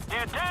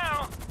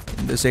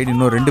 இந்த சைடு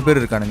இன்னும் 2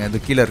 பேர் இருக்கானுங்க. இது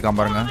கீழே இருக்கான்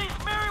பாருங்கள்,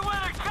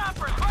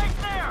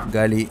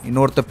 காலி.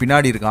 இன்னொருத்த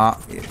பின்னாடி இருக்கான்.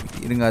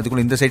 இருங்க,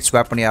 அதுக்குள்ளே இந்த சைடு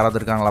ஸ்வாப் பண்ணி யாராவது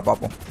இருக்காங்களா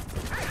பார்ப்போம்.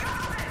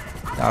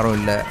 யாரும்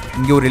இல்லை.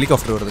 இங்கே ஒரு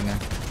ஹெலிகாப்டர் வருதுங்க.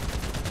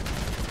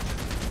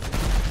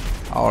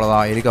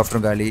 அவ்வளோதான்,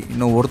 ஹெலிகாப்டரும் காலி.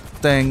 இன்னும்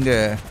ஒருத்தன் எங்கே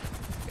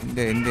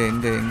எங்கே எங்கே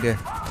எங்கே எங்கே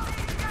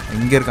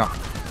இங்கே இருக்கான்.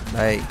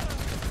 டை,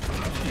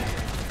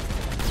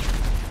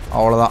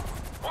 அவ்வளோதான்.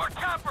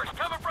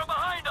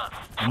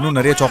 இன்னும்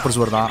நிறைய சாப்பர்ஸ்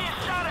வருதான்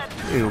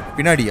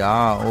பின்னாடியா?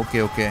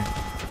 ஓகே ஓகே,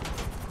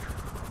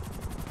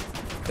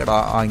 கேடா.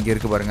 இங்கே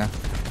இருக்குது பாருங்க.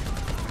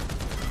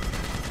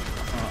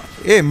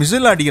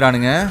 மிசில்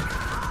அடிக்கிறானுங்க.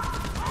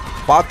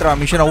 பாத்ரா,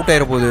 மிஷன் அவுட்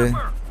ஆகிற போகுது.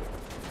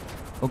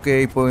 ஓகே,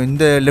 இப்போ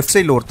இந்த லெஃப்ட்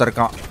சைடில் ஒருத்தர்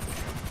இருக்கான்.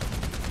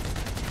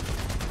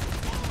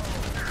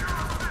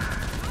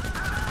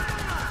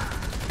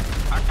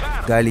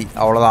 காலி,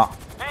 அவ்வளோதான்.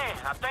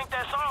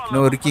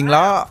 இன்னும்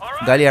இருக்கீங்களா?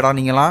 காலி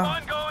ஆடானீங்களா?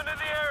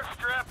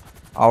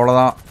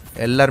 அவ்வளோதான்,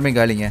 எல்லாருமே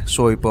காலிங்க.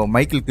 ஸோ இப்போ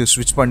மைக்கிளுக்கு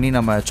ஸ்விட்ச் பண்ணி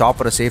நம்ம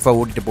சாப்பரை சேஃபாக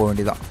ஓட்டிகிட்டு போக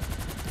வேண்டியதான்.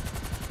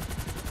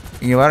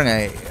 இங்கே பாருங்க,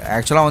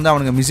 ஆக்சுவலாக வந்து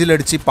அவனுங்க மிசில்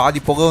அடித்து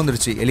பாதி புகை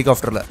வந்துருச்சு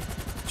ஹெலிகாப்டரில்.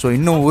 ஸோ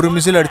இன்னும் ஒரு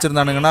மிசில்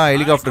அடிச்சிருந்தானுங்கன்னா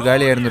ஹெலிகாப்டர்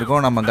காலியாக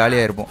இருந்திருக்கும், நம்ம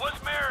காலியாக இருப்போம்.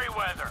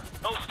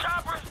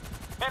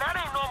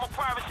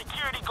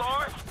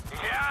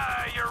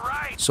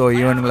 ஸோ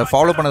இவனுங்களை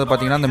ஃபாலோ பண்ணது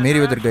பார்த்தீங்கன்னா அந்த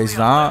மேரிவெதர் கைஸ்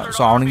தான்.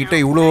 ஸோ அவனுங்கிட்ட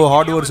இவ்வளோ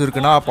ஹார்ட்வேர்ஸ்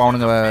இருக்குன்னா அப்போ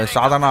அவனுங்க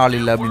சாதாரண ஆள்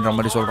இல்லை அப்படின்ற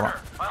மாதிரி சொல்கிறான்.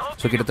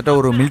 ஸோ கிட்டத்தட்ட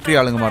ஒரு மிலிட்ரி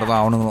ஆளுங்க மாதிரி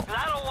தான் அவனுங்களும்.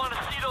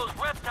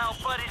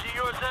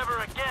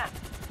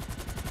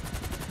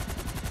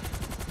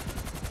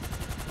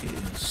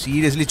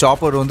 சீரியஸ்லி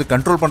சாப்பர் வந்து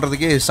கண்ட்ரோல்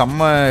பண்ணுறதுக்கே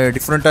செம்ம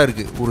டிஃப்ரெண்ட்டாக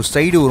இருக்குது. ஒரு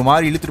சைடு ஒரு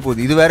மாதிரி இழுத்துட்டு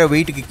போகுது. இது வேறு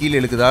வெயிட்டுக்கு கீழே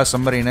இழுக்குதா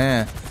சம்மரைன்னு,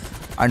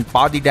 அண்ட்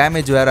பாதி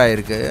டேமேஜ் வேறு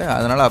ஆயிருக்கு.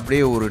 அதனால்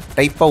அப்படியே ஒரு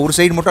டைப்பாக ஒரு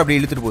சைடு மட்டும் அப்படியே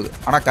இழுத்துட்டு போகுது.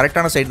 ஆனால்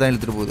கரெக்டான சைடு தான்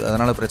இழுத்துட்டு போகுது,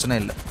 அதனால் பிரச்சனை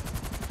இல்லை.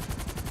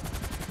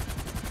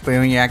 இப்போ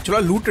இவங்க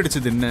ஆக்சுவலாக லூட்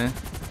அடிச்சது என்ன,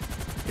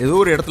 ஏதோ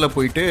ஒரு இடத்துல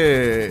போயிட்டு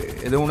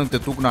ஏதோ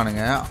ஒன்று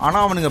தூக்குனானுங்க.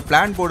 ஆனால் அவனுங்க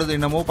பிளான் போடுறது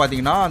என்னமோ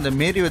பார்த்தீங்கன்னா அந்த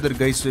மேரிவெதர்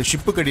கைஸ்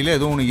ஷிப்பு கடியில்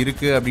ஏதோ ஒன்று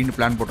இருக்குது அப்படின்னு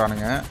பிளான்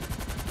போட்டானுங்க.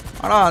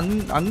 ஆனால்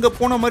அங்கே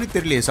போன மாதிரி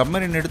தெரியலையே,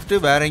 சப்மரின்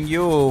எடுத்துகிட்டு வேற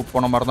எங்கேயோ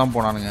போன மாதிரி தான்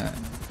போனானுங்க.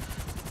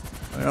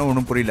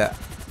 ஒன்றும் புரியல.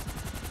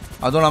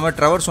 அதுவும் இல்லாமல்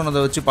ட்ரெவர் சொன்னதை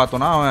வச்சு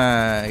பார்த்தோன்னா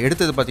அவன்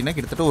எடுத்தது பார்த்திங்கன்னா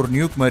கிட்டத்தட்ட ஒரு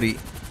நியூக் மாதிரி.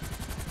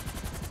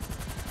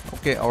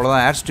 ஓகே,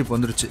 அவ்வளோதான், ஏர் ஸ்ட்ரிப்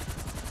வந்துருச்சு.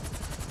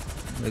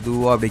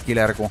 மெதுவாக அப்படியே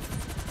கீழே இறக்குவோம்.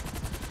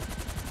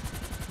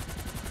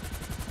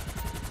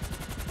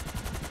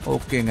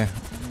 ஓகேங்க,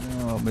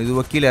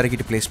 மெதுவாக கீழே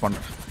இறக்கிட்டு ப்ளேஸ்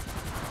பண்ணுறேன்.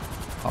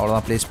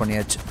 அவ்வளோதான், ப்ளேஸ்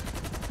பண்ணியாச்சு.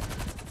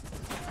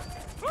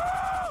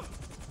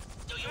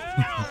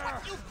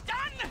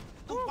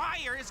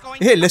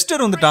 ஏய்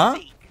லெஸ்டர் வந்துட்டான்.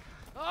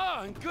 Oh,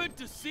 and good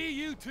to see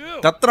you too.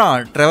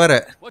 கத்ரான்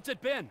ட்ரெவரை. What's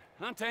it been?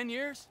 Huh? 10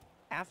 years?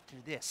 After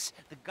this,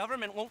 the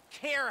government won't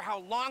care how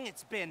long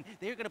it's been.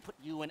 They're going to put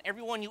you and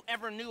everyone you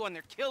ever knew on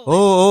their kill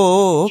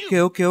list.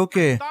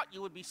 Okay. Thought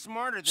you would be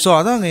smarter than so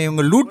அதாங்க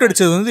இவங்க loot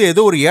அடிச்சது வந்து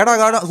ஏதோ ஒரு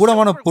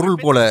கூடமான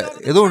பொருள் போல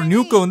ஏதோ ஒரு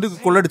நியூக்க வந்து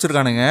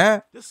கொள்ளடிச்சிருக்கானுங்க.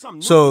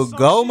 சோ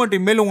கவர்மெண்ட்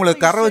இனிமேல் உங்களை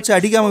கரை வச்சு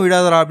அடிக்காம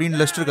விடாதடா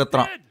அப்படின்னு லெஸ்டர்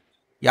கத்துறான்.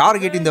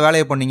 யார் கேட்டு இந்த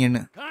வேலையை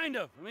பண்ணீங்கன்னு. Kind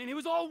of. I mean, he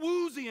was all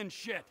woozy and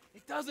shit.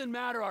 It doesn't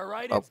matter, all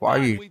right? It's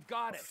done. We've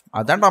got it.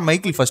 அதான்டா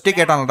மைக்கேல் ஃபர்ஸ்டே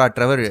கேட்டான்டா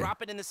ட்ரெவர்.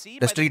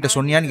 லெஸ்டர் கிட்ட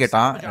சொன்னியான்னு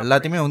கேட்டான்.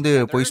 எல்லாத்தையுமே வந்து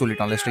போய்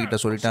சொல்லிட்டான். லெஸ்டர் கிட்ட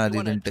சொல்லிட்டான் அது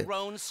இதுன்ட்டு.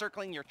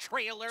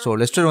 சோ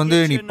லெஸ்டர் வந்து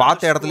நீ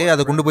பார்த்த இடத்துலயே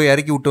அதை கொண்டு போய்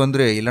இறக்கி விட்டு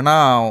வந்துரு. இல்லனா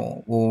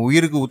உன்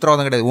உயிருக்கு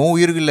உத்தரவாதம் கிடையாது. உன்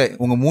உயிருக்கு இல்ல.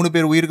 உங்க 3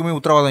 பேர் உயிருக்குமே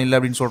உத்தரவாதம் இல்ல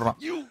அப்படின்னு சொல்றான்.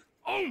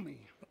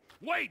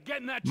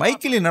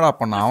 மைக்கேல் என்னடா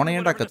பண்ணா? அவனை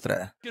ஏன்டா கத்துற?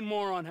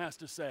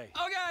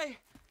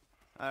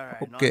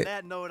 Okay. On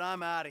that note,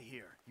 I'm out of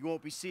here. You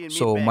won't be seeing me.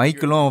 So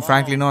மைக்கேலும்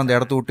ஃப்ராங்க்லினும் அந்த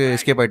இடத்த விட்டு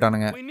எஸ்கேப்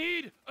ஆயிட்டானுங்க.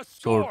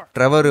 ஸோ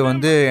ட்ரெவர்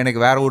வந்து எனக்கு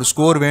வேற ஒரு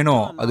ஸ்கோர்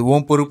வேணும், அது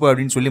ஓன் பொறுப்பு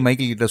அப்படின்னு சொல்லி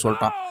மைக்கேல் கிட்ட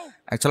சொல்லிட்டான்.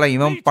 ஆக்சுவலாக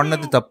இவன்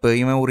பண்ணது தப்பு.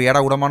 இவன் ஒரு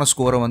ஏடாகூடமான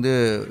ஸ்கோரை வந்து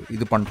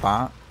இது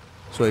பண்ணிட்டான்.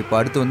 ஸோ இப்போ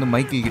அடுத்து வந்து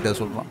மைக்கேல் கிட்ட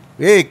சொல்கிறான்.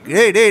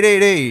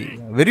 டேய்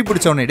வெறி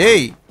பிடிச்சவனே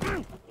டேய்.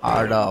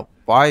 ஆடா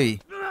பாய்.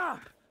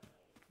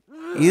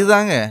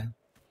 இதுதாங்க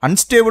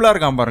அன்ஸ்டேபிளாக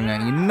இருக்கான் பாருங்க.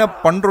 என்ன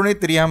பண்ணுறோன்னே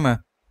தெரியாமல்.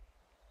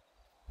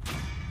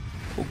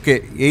 Okay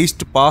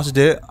எயிஸ்ட்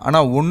passed.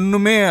 ஆனால்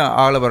ஒன்றுமே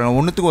ஆகலை பாருங்கள்.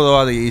 ஒன்றுத்துக்கு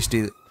உதவாத எயிஸ்ட்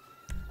இது.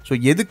 ஸோ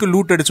எதுக்கு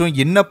லூட் அடித்தோம்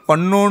என்ன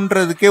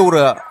பண்ணோன்றதுக்கே ஒரு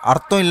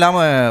அர்த்தம்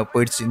இல்லாமல்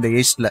போயிடுச்சு இந்த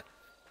எயிஸ்டில்.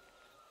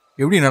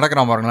 எப்படி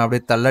நடக்கிறான் பாருங்களேன்.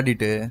 அப்படியே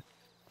தள்ளாடிட்டு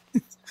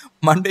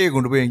மண்டையை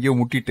கொண்டு போய் எங்கேயோ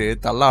முட்டிட்டு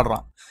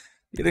தள்ளாடுறான்.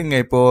 இருங்க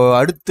இப்போது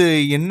அடுத்து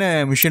என்ன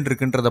மிஷன்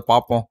இருக்குன்றதை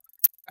பார்ப்போம்.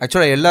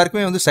 ஆக்சுவலாக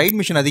எல்லாருக்குமே வந்து சைட்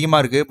மிஷன்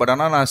அதிகமாக இருக்குது. பட்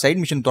ஆனால் நான்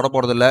சைட் மிஷன் தொட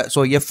போகிறதில்ல. ஸோ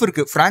எஃப்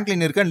இருக்குது,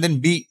 ஃப்ராங்க்லின் இருக்குது, அண்ட்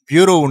தென் பி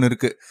பியூரோ ஒன்று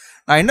இருக்குது.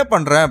 நான் என்ன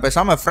பண்ணுறேன்,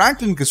 பேசாமல்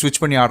ஃப்ராங்க்லினுக்கு ஸ்விட்ச்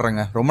பண்ணி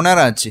ஆடுறேங்க. ரொம்ப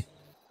நேரம் ஆச்சு.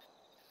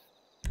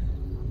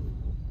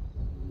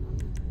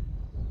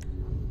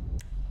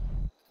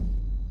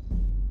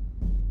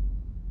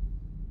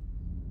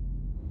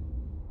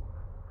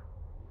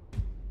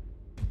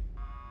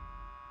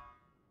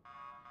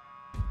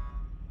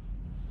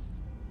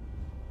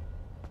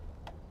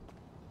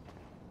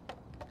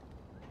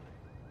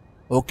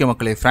 ஓகே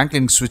மக்களே,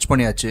 ஃப்ராங்க்லினுக்கு ஸ்விட்ச்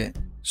பண்ணியாச்சு.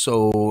 ஸோ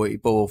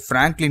இப்போது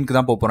ஃப்ராங்க்லினுக்கு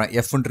தான் போகிறேன்.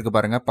 எஃப்னு இருக்குது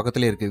பாருங்கள்,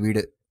 பக்கத்துலேயே இருக்குது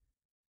வீடு.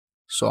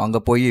 ஸோ அங்கே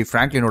போய்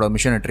ஃப்ராங்க்லினோட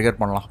மிஷனை ட்ரிகர்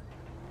பண்ணலாம்.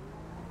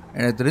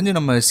 எனக்கு தெரிஞ்சு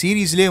நம்ம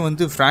சீரீஸ்லேயே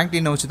வந்து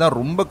ஃப்ராங்க்லினை வச்சு தான்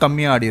ரொம்ப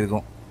கம்மியாக ஆடி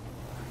இருக்கும்.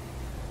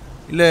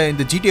 இல்லை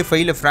இந்த GTA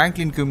 5ல்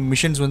ஃப்ராங்க்லினுக்கு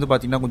மிஷன்ஸ் வந்து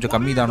பார்த்திங்கன்னா கொஞ்சம்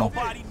கம்மி தானோ.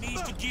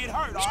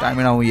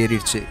 ஸ்டாமினாவும்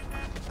ஏறிடுச்சு.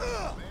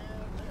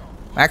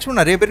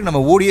 மேக்ஸிமம் நிறைய பேருக்கு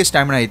நம்ம ஓடியே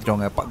ஸ்டாமினா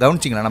ஏற்றிட்டோங்க.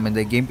 கவனிச்சிங்களா நம்ம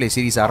இந்த கேம் பிளே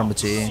சீரீஸ்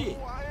ஆரம்பிச்சு.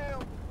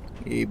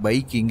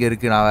 பைக் இங்கே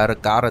இருக்குது, நான் வேறு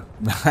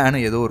வேனு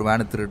ஏதோ ஒரு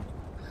வேனை திருடு.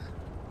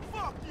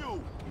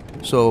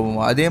 ஸோ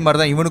அதே மாதிரி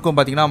தான் இவனுக்கும்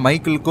பார்த்திங்கன்னா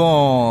மைக்கேலுக்கும்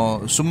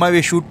சும்மாவே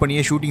ஷூட்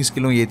பண்ணியே ஷூட்டிங்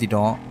ஸ்கில்லும்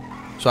ஏற்றிட்டோம்.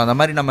 ஸோ அந்த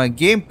மாதிரி நம்ம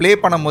கேம் ப்ளே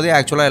பண்ணும் போதே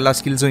ஆக்சுவலாக எல்லா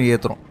ஸ்கில்ஸும்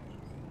ஏற்றுறோம்.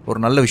 ஒரு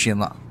நல்ல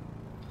விஷயந்தான்.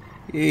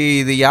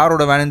 இது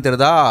யாரோட வேணுன்னு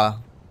தெரியுதா?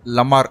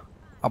 லமார்.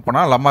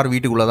 அப்போனா லமார்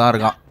வீட்டுக்குள்ளே தான்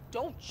இருக்கான்.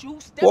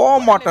 போக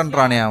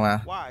மாட்டேன்றானே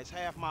அவன்.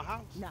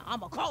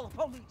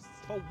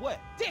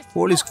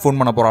 போலீஸ்க்கு ஃபோன்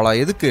பண்ண போகிறாளா?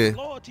 எதுக்கு?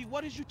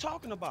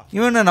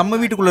 இவன் நம்ம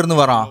வீட்டுக்குள்ளே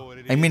இருந்து வரான்.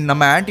 ஐ மீன்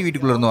நம்ம ஆன்ட்டி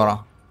வீட்டுக்குள்ளே இருந்து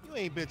வரான்.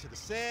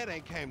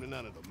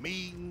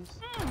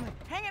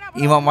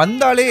 இவன்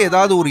வந்தாலே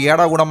ஏதாவது ஒரு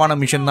ஏடாகூடமான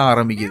மிஷன் தான்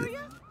ஆரம்பிக்குது.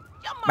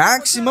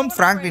 மேக்ஸிமம்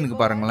ஃப்ராங்க்லினுக்கு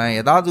பாருங்களேன்,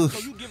 ஏதாவது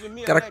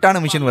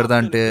கரெக்டான மிஷன்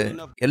வருதான்ட்டு.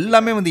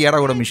 எல்லாமே வந்து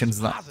ஏடாகூட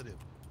மிஷன்ஸ் தான்.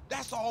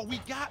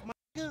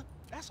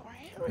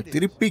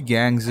 திருப்பி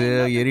கேங்ஸு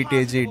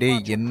ஹெரிட்டேஜ். டே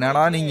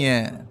என்னடா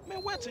நீங்கள்?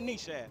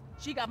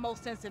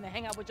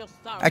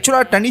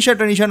 ஆக்சுவலாக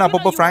டனிஷான்னு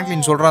அப்பப்போ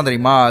ஃப்ராங்க்லின் சொல்கிறான்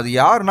தெரியுமா? அது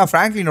யாருன்னா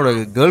ஃப்ராங்க்லினோட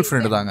கேர்ள்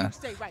ஃப்ரெண்டு தாங்க.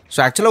 ஸோ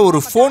ஆக்சுவலாக ஒரு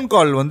ஃபோன்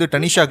கால் வந்து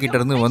டனிஷா கிட்ட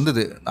இருந்து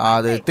வந்தது.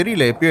 அது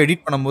தெரியல, எப்பயோ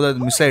எடிட் பண்ணும்போது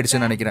அது மிஸ்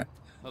ஆகிடுச்சுன்னு நினைக்கிறேன்.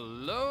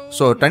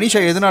 ஸோ டனிஷா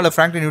எதனால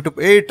ஃப்ராங்க்லின்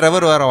விட்டு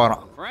ட்ரெவர் வேற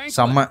வரான்.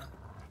 செம்ம.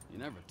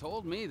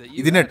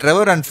 இது என்ன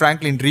ட்ரெவர் அண்ட்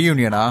ஃப்ராங்க்லின்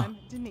ரீயூனியனா?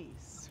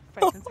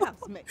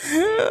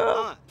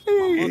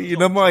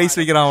 இன்னமும் ஐஸ்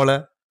வைக்கிறான் அவளை.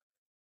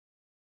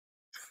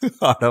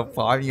 அட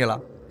பாவிங்களா.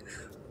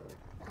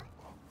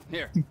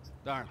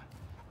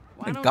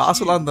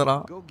 காசுலாம்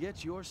தரான்.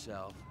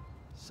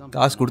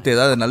 காசு கொடுத்து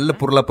ஏதாவது நல்ல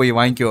பொருளா போய்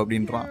வாங்கிக்கோ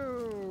அப்படின்றான்.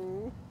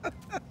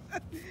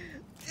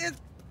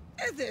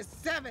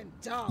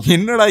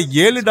 என்னடா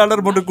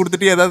 $7 மட்டும்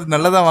கொடுத்துட்டு ஏதாவது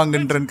நல்லதா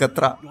வாங்குன்றேன்னு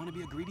கத்துறா.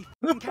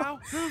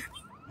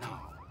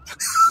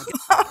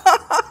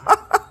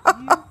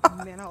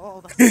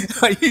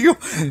 ஐயோ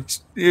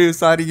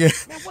சாரிங்க.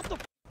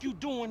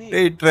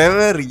 ஏய்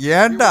ட்ரெவர்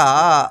ஏன்டா?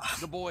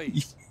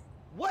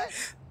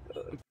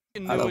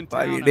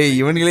 டேய்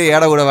இவனுங்களே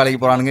ஏடா கூட வேலைக்கு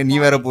போறானுங்க, நீ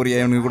வேற போறியா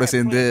இவனுங்க கூட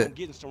சேர்ந்து?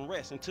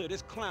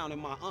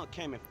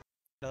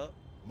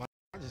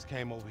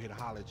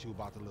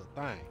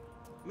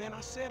 Man,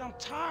 I said I'm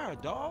tired,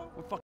 dog.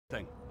 What fucking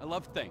thing? I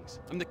love things.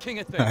 I'm the king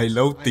of things. I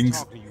love things.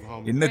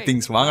 என்ன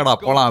things? வாங்கடா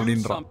போலாம்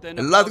அப்படின்றான்.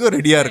 எல்லாத்துக்கும்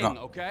ரெடியா இருக்கான்.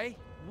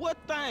 What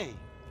thing?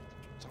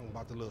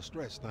 about the little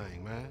stretch thing,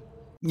 man.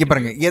 இங்கே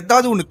பாருங்க,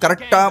 ஏதாவது ஒன்று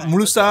கரெக்டாக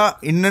முழுசாக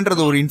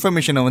என்னன்றது ஒரு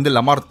இன்ஃபர்மேஷனை வந்து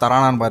லமார்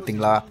தரானான்னு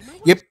பார்த்தீங்களா?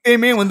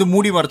 எப்பயுமே வந்து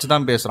மூடி மறைச்சு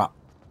தான் பேசுகிறான்.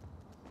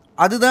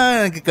 அதுதான்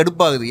எனக்கு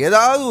கடுப்பாகுது.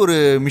 ஏதாவது ஒரு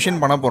மிஷன்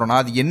பண்ண போகிறோன்னா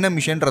அது என்ன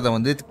மிஷன்றதை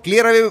வந்து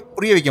கிளியராகவே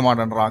புரிய வைக்க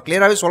மாட்டேன்றான்,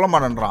 கிளியராகவே சொல்ல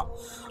மாட்டேன்றான்.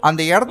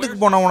 அந்த இடத்துக்கு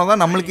போனவன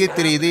தான் நம்மளுக்கே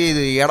தெரியுது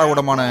இது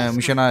ஏடாகூடமான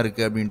மிஷனாக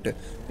இருக்குது அப்படின்ட்டு.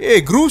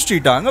 க்ரூ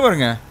ஸ்ட்ரீட்டா? அங்கே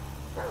பாருங்க,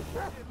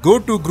 கோ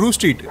டு க்ரூ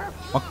ஸ்ட்ரீட்.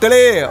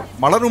 மக்களே,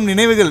 மலரும்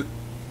நினைவுகள்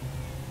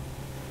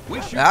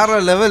வேற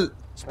லெவல்.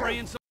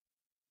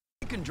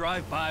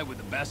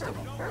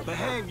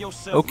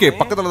 ஓகே,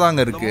 பக்கத்தில்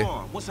தாங்க இருக்கு.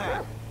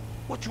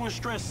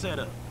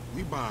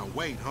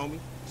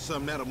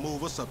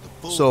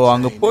 ஸோ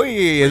அங்கே போய்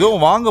ஏதோ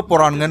வாங்க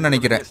போகிறானுங்கன்னு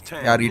நினைக்கிறேன்,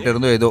 யார்கிட்ட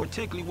இருந்தோ ஏதோ.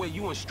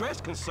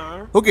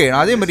 ஓகே,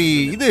 அதே மாதிரி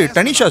இது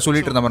டனிஷா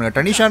சொல்லிட்டு இருந்தா பாருங்க.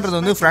 டனிஷான்றது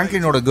வந்து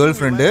ஃப்ராங்க்லினோட கேர்ள்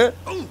ஃப்ரெண்டு.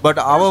 பட்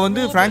அவள்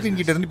வந்து ஃப்ராங்க்லின்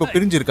கிட்ட இருந்து இப்போ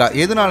பிரிஞ்சிருக்கா.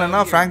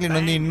 எதனாலன்னா ஃப்ராங்க்லின்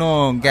வந்து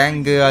இன்னும்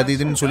கேங்கு அது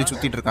இதுன்னு சொல்லி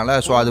சுற்றிட்டு இருக்கான்ல.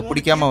 ஸோ அது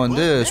பிடிக்காம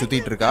வந்து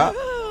சுற்றிட்டு இருக்கா.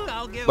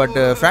 பட்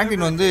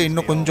ஃப்ராங்க்லின் வந்து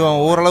இன்னும் கொஞ்சம்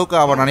ஓரளவுக்கு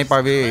அவன்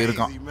நினைப்பாவே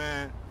இருக்கான்.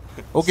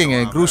 ஓகேங்க,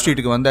 க்ரூ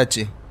ஸ்ட்ரீட்டுக்கு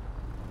வந்தாச்சு.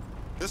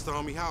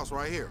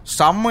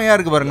 செம்மையா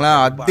இருக்கு பாருங்களேன்.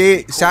 அதே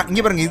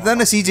இங்க பாருங்க,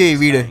 இதுதானே சிஜே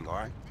வீடு.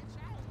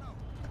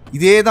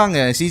 இதே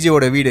தாங்க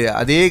சிஜேவோட வீடு,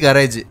 அதே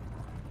கரேஜ்.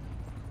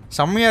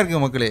 செம்மையா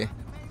இருக்கு மக்களே.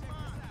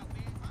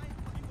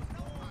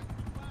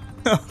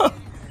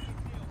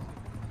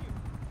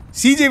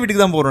 சிஜே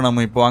வீட்டுக்கு தான் போறோம்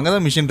நம்ம இப்போ.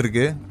 அங்கதான் மிஷன்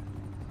இருக்கு,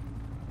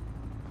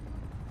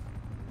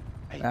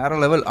 வேற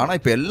லெவல். ஆனா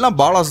இப்ப எல்லாம்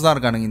பாலாஸ் தான்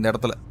இருக்கானுங்க இந்த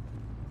இடத்துல.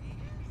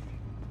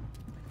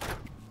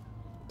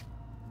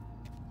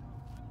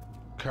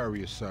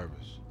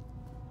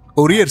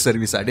 கொரியர்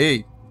சர்வீஸ் அடே.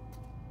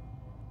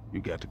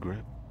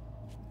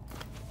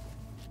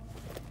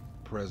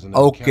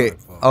 ஓகே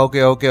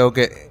ஓகே ஓகே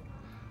ஓகே,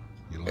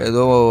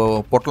 ஏதோ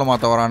பொட்டல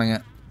மாத்த வரானுங்க.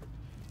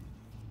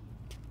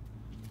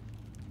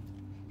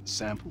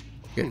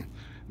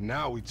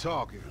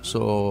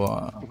 ஸோ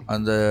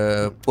அந்த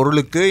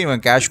பொருளுக்கு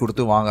இவன் கேஷ்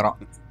கொடுத்து வாங்குறான்.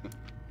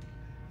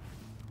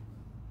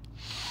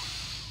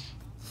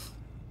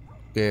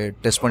 ஓகே,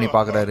 டெஸ்ட் பண்ணி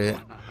பார்க்குறாரு.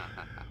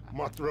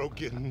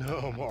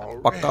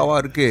 பக்காவா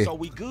இருக்கு,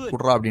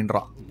 குட்ரா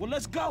அப்படின்றான்.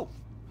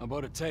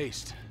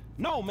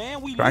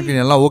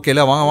 ஃப்ராங்க்லின் எல்லாம்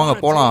ஓகேல, வாங்க வாங்க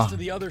போலாம்.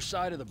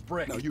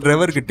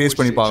 டிரைவருக்கு டேஸ்ட்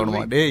பண்ணி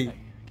பார்க்கணுமா? டேய்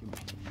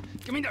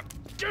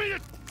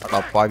அடா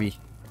பாவி.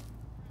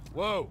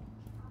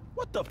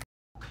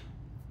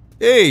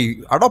 ஏய்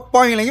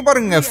அடப்பாங்க, இங்க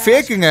பாருங்க,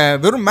 ஃபேக்குங்க.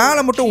 வெறும்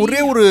மேல மட்டும்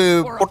ஒரே ஒரு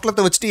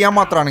பொட்டலத்தை வச்சுட்டு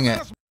ஏமாத்துறானுங்க.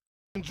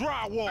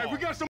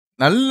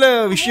 நல்ல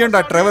விஷயம்டா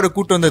டிரைவரை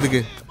கூட்டு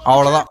வந்ததுக்கு.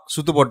 அவ்வளோதான்,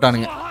 சுத்து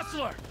போட்டானுங்க.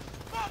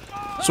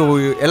 ஸோ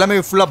எல்லாமே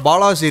ஃபுல்லாக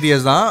பாலாஸ்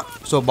ஏரியாஸ் தான்.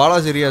 ஸோ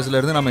பாலாஸ்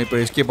ஏரியாஸ்லேருந்து நம்ம இப்போ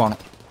எஸ்கேப்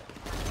ஆனோம்.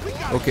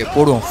 ஓகே,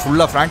 போடுவோம்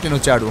ஃபுல்லாக ஃப்ராங்க்லின்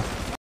வச்சு ஆடுவோம்.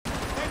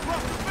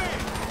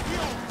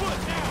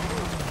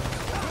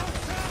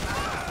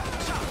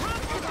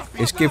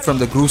 Escape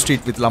from the crew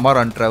street with லமார்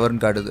and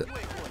ட்ரெவர்னு காட்டுது.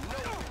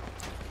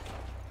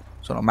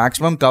 ஸோ நான்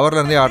மேக்ஸிமம்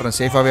கவர்லேருந்தே ஆடுறேன்,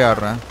 சேஃபாகவே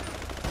ஆடுறேன்.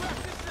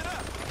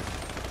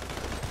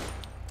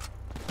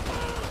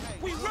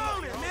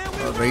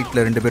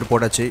 ரைட்டில் 2 பேர்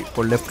போட்டாச்சு,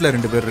 இப்போ லெஃப்டில்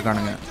 2 பேர்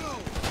இருக்கானுங்க.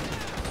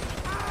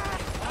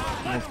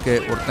 ஓகே,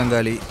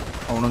 ஒருத்தங்காலி,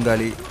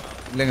 அவனுங்காலி.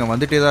 இல்லைங்க,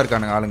 வந்துட்டே தான்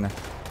இருக்கானுங்க ஆளுங்க.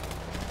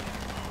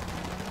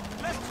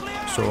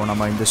 ஸோ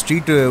நம்ம இந்த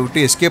ஸ்ட்ரீட்டு விட்டு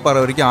எஸ்கேப்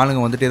ஆகிற வரைக்கும்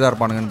ஆளுங்க வந்துட்டே தான்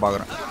இருப்பானுங்கன்னு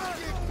பார்க்குறேன்.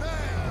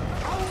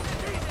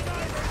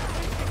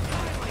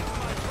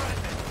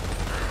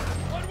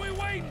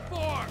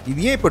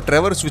 இது ஏன் இப்போ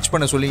ட்ரெவர் ஸ்விட்ச்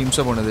பண்ண சொல்லி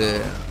இம்சை பண்ணுது?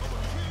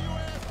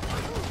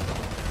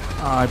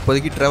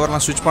 இப்போதைக்கு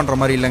ட்ரெவர்லாம் ஸ்விட்ச் பண்ணுற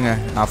மாதிரி இல்லைங்க.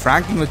 நான்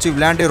ஃப்ராங்க்லின் வச்சு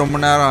விளையாண்டே ரொம்ப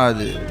நேரம்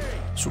ஆகுது.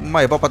 சும்மா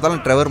எப்போ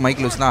பார்த்தாலும் ட்ரெவர்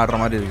மைக்கில் வச்சு தான் ஆடுற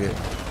மாதிரி இருக்குது.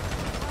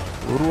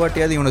 ஒரு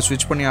வாட்டியாவது இவனை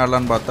ஸ்விட்ச் பண்ணி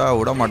ஆடலான்னு பார்த்தா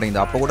விட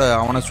மாட்டேங்குது. அப்போ கூட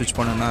அவனை ஸ்விட்ச்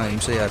பண்ணுன்னா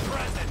இம்சையாக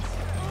இருக்கும்.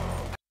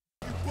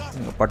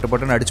 பட்டு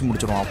பட்டுன்னு அடித்து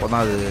முடிச்சிடுவோம், அப்போ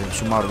தான் அது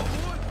சும்மா இருக்கும்.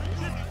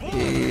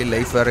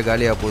 லைஃப் வேறு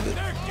காலியாக போகுது.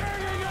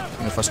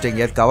 நீங்கள் ஃபஸ்ட்டு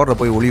எங்கேயாவது கவரில்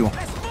போய் ஒளிவோம்.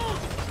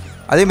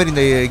 அதேமாதிரி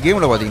இந்த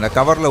கேமில் பார்த்தீங்களா,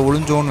 கவரில்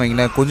ஒளிஞ்சோன்னு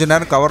வைங்களேன், கொஞ்சம்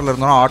நேரம் கவரில்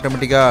இருந்தோன்னா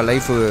ஆட்டோமேட்டிக்காக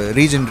லைஃப்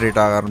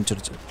ரீஜென்ரேட் ஆக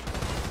ஆரம்பிச்சிருச்சு.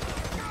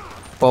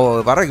 இப்போது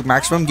வர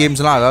மேக்ஸிமம்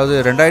கேம்ஸ்லாம், அதாவது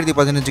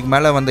 2015க்கு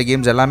மேலே வந்த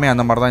கேம்ஸ் எல்லாமே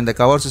அந்த மாதிரி தான். இந்த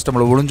கவர்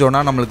சிஸ்டமில்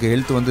ஒளிஞ்சோன்னா நம்மளுக்கு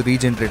ஹெல்த் வந்து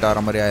ரீஜென்ரேட்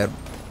ஆகிற மாதிரி ஆயிரும்.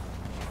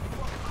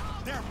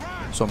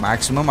 ஸோ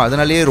மேக்ஸிமம்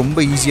அதனாலேயே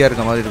ரொம்ப ஈஸியாக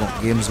இருக்க மாதிரி இருக்கும்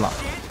கேம்ஸ்லாம்.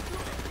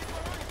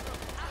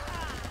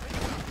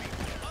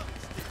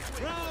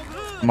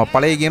 நம்ம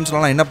பழைய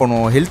கேம்ஸ்லாம் என்ன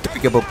பண்ணுவோம், ஹெல்த்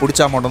பிக்கப்பை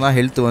பிடிச்சா மட்டும்தான்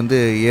ஹெல்த் வந்து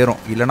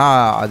ஏறும், இல்லைனா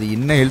அது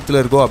என்ன ஹெல்த்தில்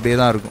இருக்கோ அப்படியே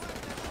தான் இருக்கும்.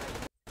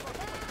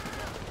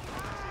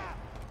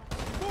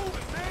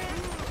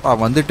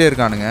 வந்துட்டே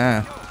இருக்கானுங்க.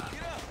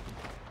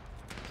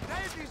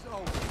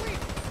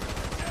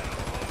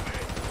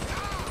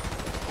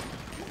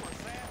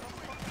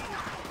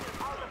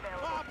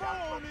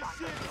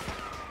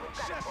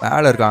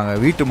 மேலே இருக்காங்க,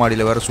 வீட்டு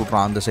மாடியில் வேறு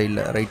சுட்டுறான் அந்த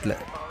சைடில் ரைட்டில்.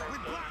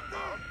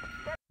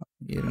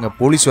 இருங்க,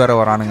 போலீஸ் வேறு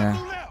வரானுங்க.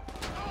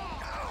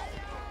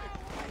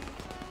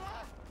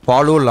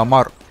 ஃபாலோ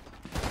லமார்.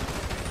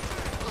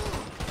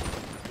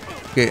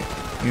 ஓகே,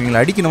 இவங்களை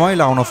அடிக்கணுமா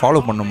இல்லை அவனை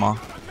ஃபாலோ பண்ணுமா?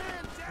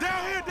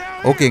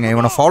 ஓகேங்க,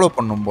 இவனை ஃபாலோ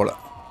பண்ணும் போல்.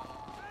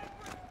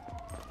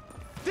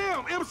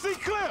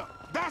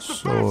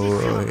 ஸோ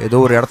ஏதோ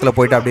ஒரு இடத்துல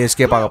போயிட்டு அப்படியே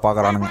எஸ்கேப் ஆக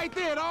பார்க்குறானுங்க.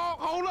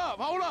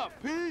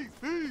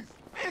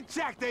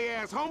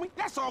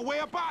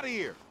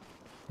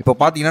 இப்போ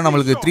பார்த்தீங்கன்னா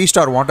நம்மளுக்கு 3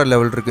 ஸ்டார் வாண்டர்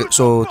லெவல் இருக்குது.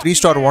 ஸோ 3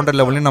 ஸ்டார் வாண்டர்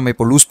லெவலையும் நம்ம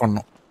இப்போ லூஸ்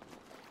பண்ணோம்.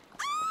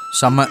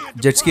 செம்ம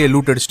ஜெட்ஸ்கே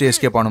லூட் அடிச்சுட்டு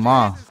எஸ்கேப் ஆகணுமா?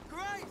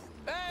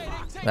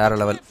 வேற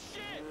லெவல்.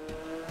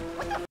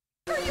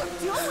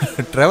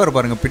 ட்ரெவர்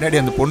பாருங்க பின்னாடி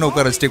அந்த பொண்ணை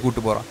உட்கார வச்சுட்டே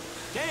கூப்பிட்டு போகிறான்.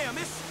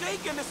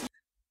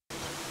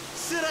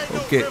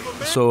 ஓகே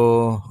ஸோ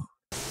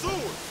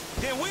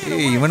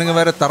இவனுங்க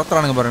வேற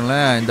தரத்துறானுங்க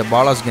பாருங்களேன் இந்த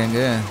பாலாஸ்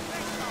கேங்கு.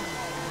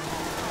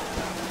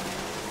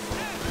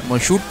 நம்ம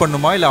ஷூட்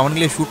பண்ணுமா இல்லை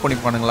அவனுங்களே ஷூட்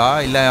பண்ணிப்பானுங்களா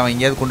இல்லை அவன்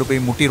எங்கேயாவது கொண்டு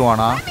போய்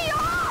முட்டிடுவானா?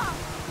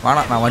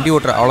 வேணாம் நான் வண்டி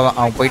ஓட்டுறேன் அவ்வளோதான்.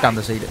 அவன் போயிட்டான்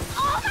அந்த சைடு.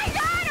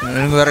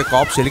 இவனுங்க வேற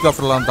காப்ஸ்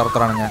ஹெலிகாப்டர்லாம்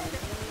தரத்துறானுங்க.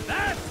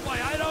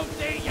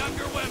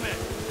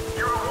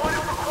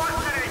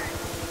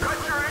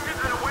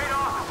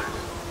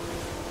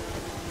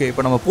 ஓகே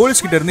இப்போ நம்ம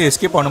போலீஸ் கிட்ட இருந்து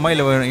எஸ்கேப் ஆகணுமா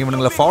இல்லை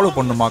இவனுங்களை ஃபாலோ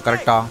பண்ணணுமா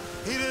கரெக்டா?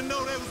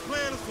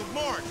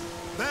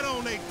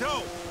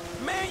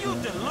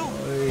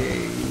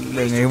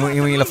 இல்லைங்க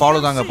இவங்களை ஃபாலோ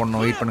தாங்க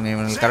பண்ணணும். வெயிட் பண்ணுங்க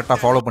இவங்களை கரெக்டாக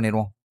ஃபாலோ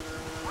பண்ணிடுவோம்.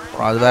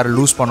 அது வேற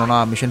லூஸ் பண்ணோன்னா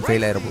மிஷன்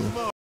ஃபெயில் ஆகிட போகுது.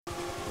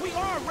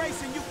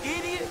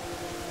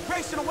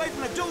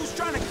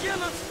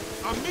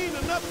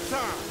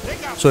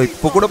 ஸோ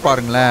இப்போ கூட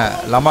பாருங்களேன்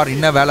லமார்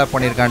என்ன வேலை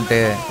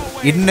பண்ணியிருக்கான்ட்டு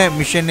என்ன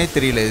மிஷன்னே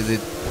தெரியல. இது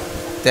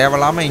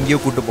தேவையில்லாமல் எங்கேயோ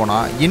கூப்பிட்டு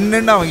போனால்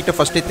என்னென்னு அவங்ககிட்ட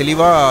ஃபஸ்ட்டே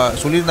தெளிவாக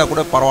சொல்லியிருந்தா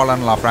கூட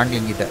பரவாயில்லன்னுலாம்.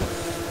 ஃப்ராங்க்லின் கிட்ட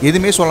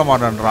எதுவுமே சொல்ல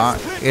மாட்டேன்றான்.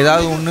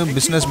 ஏதாவது ஒன்று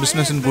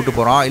பிஸ்னஸ்ன்னு கூப்பிட்டு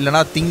போகிறான்.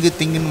 இல்லைனா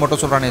திங்குன்னு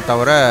மட்டும் சொல்கிறானே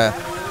தவிர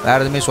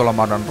வேறு எதுவுமே சொல்ல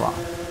மாட்டேன்றான்.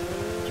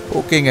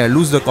 ஓகேங்க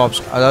லூஸ் த காப்ஸ்.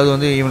 அதாவது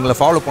வந்து இவங்களை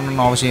ஃபாலோ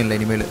பண்ணணும்னு அவசியம் இல்லை.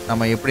 இனிமேல்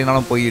நம்ம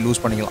எப்படினாலும் போய்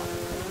லூஸ் பண்ணிக்கலாம்.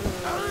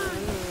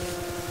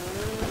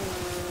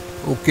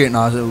 ஓகே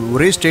நான்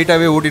ஒரே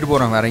ஸ்ட்ரெயிட்டாகவே ஓட்டிகிட்டு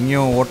போகிறேன். வேறு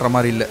எங்கேயும் ஓட்டுற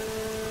மாதிரி இல்லை.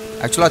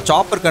 ஆக்சுவலாக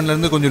சாப்பர்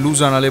கண்ணிலேருந்து கொஞ்சம்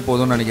லூஸ் ஆனாலே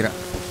போதும்னு நினைக்கிறேன்.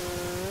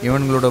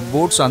 இவங்களோட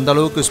போட்ஸ் அந்த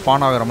அளவுக்கு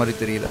ஸ்பான் ஆகிற மாதிரி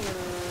தெரியல.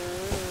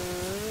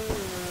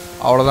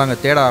 அவ்வளோதாங்க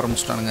தேட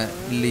ஆரம்பிச்சிட்டானுங்க.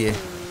 இல்லையே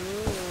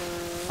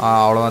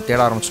அவ்வளோதான் தேட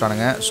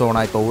ஆரம்பிச்சிட்டானுங்க. ஸோ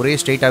நான் இப்போ ஒரே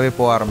ஸ்ட்ரெயிட்டாகவே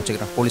போக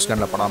ஆரம்பிச்சுக்கிறேன் போலீஸ்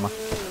கண்ணில் படாமல்.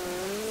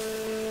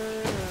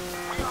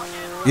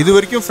 இது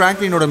வரைக்கும்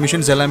ஃப்ராங்க்லினோட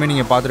மிஷன்ஸ் எல்லாமே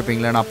நீங்கள்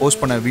பார்த்துருப்பீங்களே நான்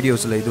போஸ்ட் பண்ண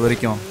வீடியோஸில் இது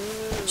வரைக்கும்.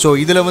 ஸோ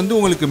இதில் வந்து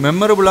உங்களுக்கு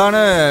மெமரபுளான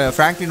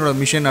ஃப்ராங்க்லினோட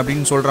மிஷன்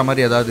அப்படின்னு சொல்கிற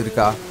மாதிரி ஏதாவது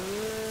இருக்கா?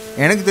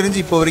 எனக்கு தெரிஞ்சு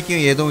இப்போ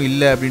வரைக்கும் எதுவும்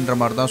இல்லை அப்படின்ற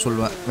மாதிரி தான்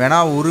சொல்லுவேன். வேணா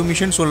ஒரு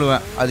மிஷன்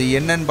சொல்லுவேன். அது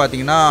என்னன்னு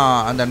பார்த்தீங்கன்னா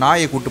அந்த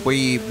நாயை கூப்பிட்டு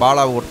போய்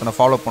பாலாவை ஒருத்தனை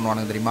ஃபாலோ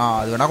பண்ணுவானுங்க தெரியுமா?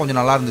 அது வேணால் கொஞ்சம்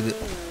நல்லா இருந்தது.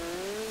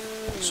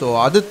 ஸோ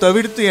அது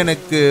தவிர்த்து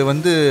எனக்கு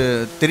வந்து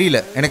தெரியல.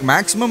 எனக்கு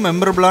மேக்ஸிமம்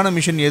மெமரபுளான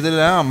மிஷன்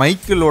எதில்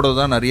மைக்கிளோட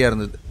தான் நிறையா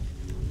இருந்தது.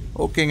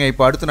 ஓகேங்க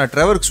இப்போ அடுத்து நான்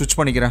ட்ரெவருக்கு ஸ்விட்ச்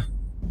பண்ணிக்கிறேன்.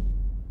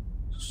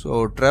 ஸோ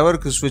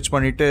ட்ரெவருக்கு ஸ்விட்ச்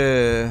பண்ணிவிட்டு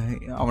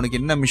அவனுக்கு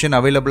என்ன மிஷன்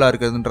அவைலபிளாக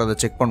இருக்குதுன்றதை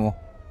செக் பண்ணுவோம்.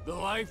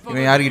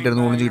 இவன் யார்கிட்ட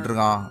இருந்து ஒழிஞ்சிக்கிட்டு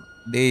இருக்கான்?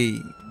 டேய்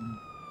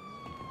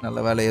நல்ல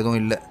வேலை எதுவும்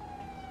இல்லை.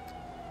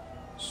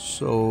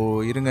 ஸோ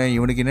இருங்க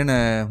இவனுக்கு என்னென்ன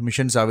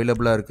மிஷன்ஸ்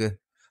அவைலபிளாக இருக்குது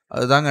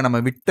அதுதாங்க. நம்ம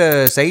விட்ட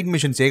சைட்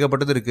மிஷன்ஸ்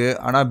ஏகப்பட்டது இருக்குது.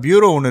 ஆனால்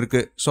பியூரோ ஒன்று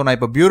இருக்குது. ஸோ நான்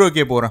இப்போ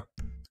பியூரோக்கே போகிறேன்.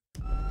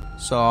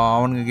 ஸோ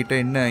அவனுங்கக்கிட்ட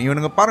என்ன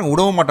இவனுங்க பாருங்கள்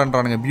விடவும்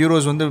மாட்டான்றானுங்க.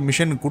 பியூரோஸ் வந்து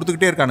மிஷன்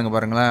கொடுத்துக்கிட்டே இருக்கானுங்க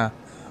பாருங்களேன்.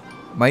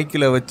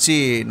 மைக்கில் வச்சு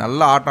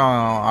நல்லா ஆட்டம்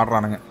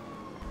ஆடுறானுங்க.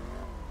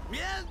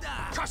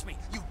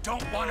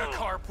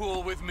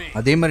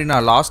 அதே மாதிரி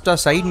நான் லாஸ்ட்டாக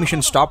சைட்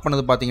மிஷன் ஸ்டாப்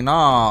பண்ணது பார்த்தீங்கன்னா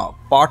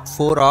பார்ட்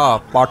 4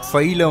 பார்ட்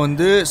 5ல்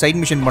வந்து சைட்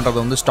மிஷன் பண்ணுறதை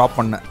வந்து ஸ்டாப்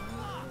பண்ணேன்.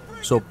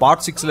 ஸோ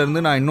பார்ட்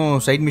 6லேருந்து நான் இன்னும்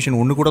சைட் மிஷன்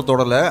ஒன்று கூட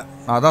தொடரலை.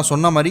 நான் தான்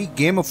சொன்ன மாதிரி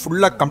கேமை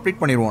ஃபுல்லாக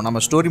கம்ப்ளீட் பண்ணிடுவோம்.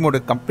 நம்ம ஸ்டோரி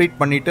மோடு கம்ப்ளீட்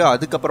பண்ணிவிட்டு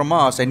அதுக்கப்புறமா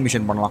சைட்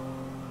மிஷன் பண்ணலாம்.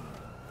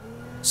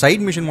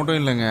 சைட் மிஷன் மட்டும்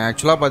இல்லைங்க.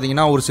 ஆக்சுவலாக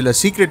பார்த்தீங்கன்னா ஒரு சில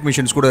சீக்ரெட்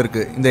மிஷன்ஸ் கூட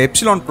இருக்குது. இந்த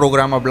எப்சிலான்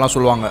ப்ரோக்ராம் அப்படிலாம்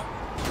சொல்லுவாங்க.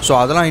 ஸோ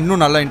அதெல்லாம்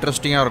இன்னும் நல்லா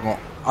இன்ட்ரெஸ்டிங்காக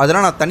இருக்கும்.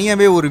 அதெல்லாம் நான்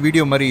தனியாகவே ஒரு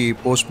வீடியோ மாதிரி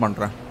போஸ்ட்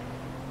பண்ணுறேன்.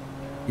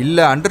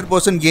 இல்லை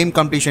 100% கேம்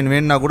கம்ப்ளீஷன்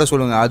வேணுன்னா கூட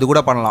சொல்லுங்கள். அது கூட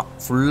பண்ணலாம்.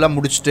 ஃபுல்லாக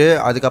முடிச்சுட்டு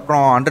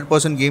அதுக்கப்புறம்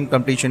 100% கேம்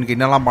கம்ப்ளீஷனுக்கு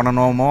என்னெல்லாம்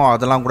பண்ணணுமோ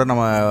அதெல்லாம் கூட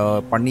நம்ம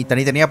பண்ணி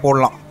தனித்தனியாக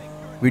போடலாம்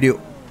வீடியோ.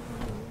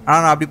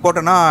 ஆனால் நான் அப்படி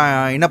போட்டேன்னா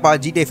என்னப்பா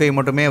GTA 5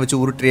 மட்டுமே வச்சு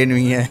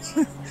உருட்டுறேன்னுவீங்க.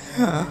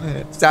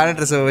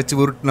 சானிட்ரஸை வச்சு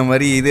உருட்டின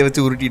மாதிரி இதை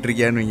வச்சு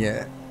உருட்டிகிட்ருக்கியான்னுவீங்க.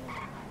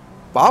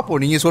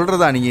 பார்ப்போம் நீங்கள்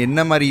சொல்கிறதா. நீங்கள்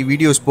என்ன மாதிரி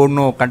வீடியோஸ்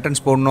போடணும்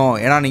கண்டென்ட்ஸ் போடணும்.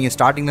 ஏன்னா நீங்கள்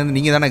ஸ்டார்டிங்லேருந்து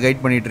நீங்கள் தானே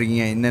கைட்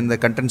பண்ணிகிட்ருக்கீங்க இந்த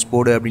கண்டென்ட்ஸ்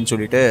போடு அப்படின்னு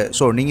சொல்லிட்டு.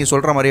 ஸோ நீங்கள்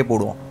சொல்கிற மாதிரியே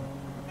போடுவோம்.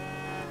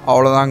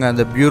 அவ்வளோதாங்க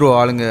அந்த பியூரோ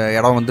ஆளுங்க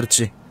இடம்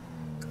வந்துருச்சு.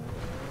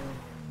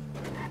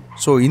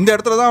 ஸோ இந்த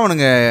இடத்துல தான்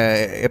அவனுங்க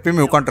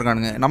எப்பயுமே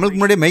உட்காந்துருக்கானுங்க. நம்மளுக்கு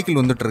முன்னாடியே மைக்கிள்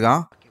வந்துட்டு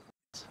இருக்கான்.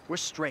 We're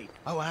straight.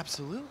 Oh,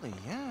 absolutely.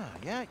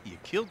 Yeah. You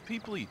killed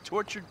people, you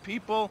tortured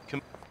people.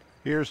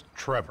 Here's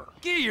Trevor.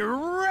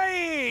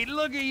 Great!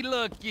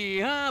 Looky,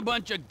 huh?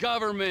 Bunch of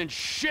government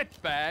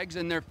shitbags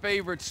and their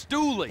favorite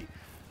stoolie.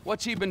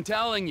 What's he been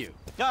telling you?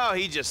 Oh,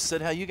 he just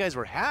said how you guys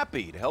were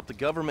happy to help the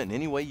government in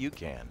any way you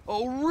can.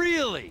 Oh,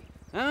 really?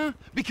 Huh?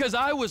 Because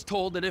I was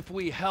told that if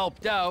we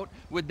helped out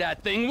with that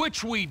thing, which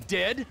we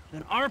did,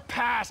 then our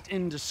past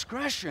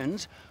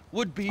indiscretions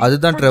would be.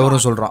 அதுதான்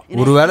ட்ரெவரும் சொல்றான்.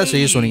 ஒரு வேலை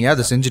செய்ய சொன்னீங்க,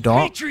 அதை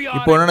செஞ்சிட்டோம்.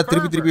 இப்போ என்னன்னா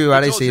திருப்பி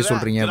வேலையை செய்ய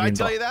சொல்றீங்க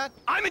அப்படின்றான்.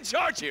 I'm in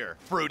charge here,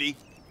 Fruity.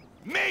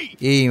 Me.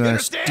 ஏய்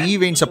இவன்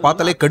ஸ்டீவன்ஸை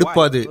பார்த்தாலே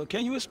கடுப்பாது.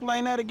 Can you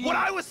explain that again? What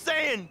I was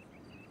saying.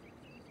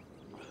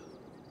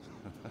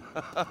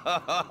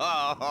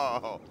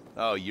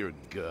 Oh, you're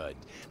good.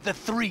 The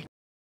three.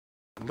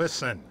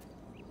 Listen,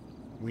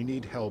 we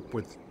need help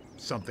with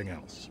something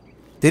else.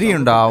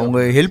 தெரியும்டா அவங்க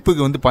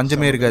ஹெல்ப்புக்கு வந்து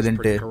பஞ்சமே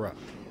இருக்காதுன்ட்டு.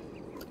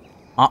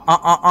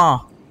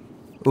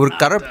 ஒரு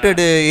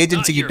கரப்டட்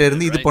ஏஜென்சி கிட்ட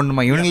இருந்து இது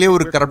பண்ணுமா, இவங்களே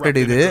ஒரு கரப்டட்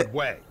இது.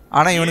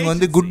 ஆனா இவனுங்க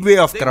வந்து குட் வே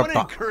ஆஃப்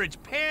கரப்டா.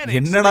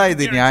 என்னடா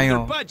இது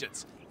நியாயம்?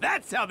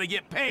 That's how they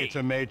get paid. It's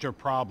a major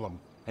problem.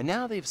 And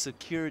now they've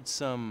secured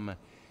some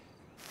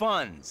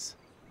funds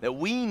that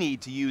we need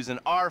to use in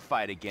our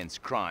fight against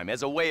crime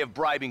as a way of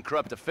bribing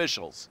corrupt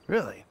officials.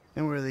 Really?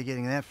 And where are they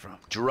getting that from?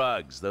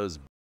 Drugs. Those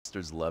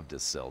bastards love to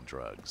sell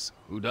drugs.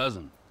 Who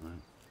doesn't?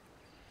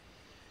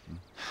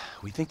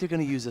 We think they're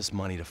going to use this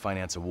money to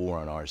finance a war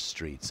on our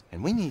streets. And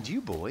we need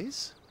you boys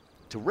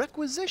to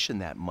requisition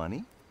that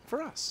money for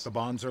us. The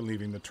bonds are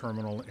leaving the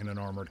terminal in an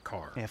armored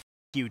car. Yeah,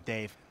 you,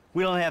 Dave.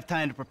 We don't have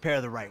time to prepare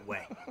the right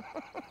way.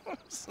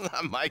 It's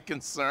not my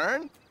concern.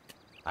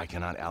 I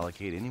cannot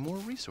allocate any more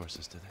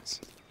resources to this.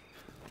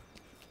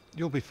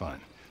 You'll be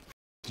fine.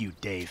 You,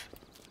 Dave.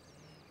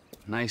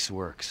 Nice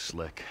work,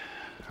 Slick.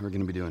 We're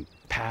gonna be doing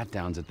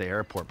pat-downs at the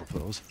airport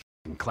before those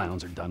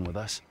clowns are done with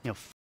us. You know,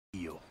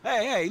 you.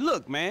 Hey,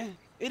 look, man.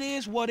 It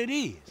is what it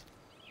is.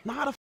 Now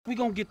how the we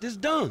gonna get this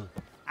done?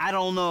 I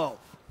don't know.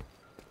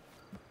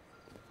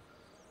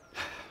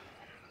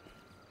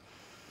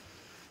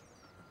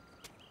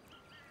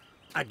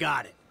 I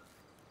got it.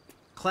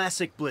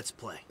 Classic Blitz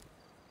play.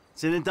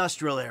 It's an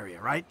industrial area,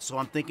 right? So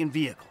I'm thinking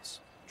vehicles.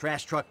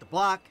 Trash truck to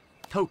block,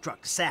 tow truck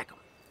to sack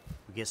them.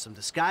 We get some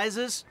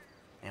disguises,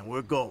 and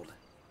we're golden.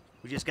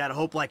 We just gotta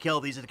hope like hell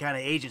these are the kind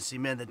of agency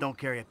men that don't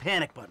carry a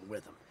panic button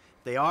with them.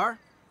 If they are,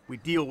 we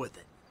deal with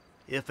it.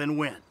 If and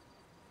when.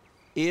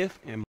 If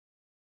and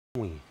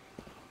when.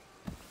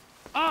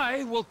 I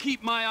will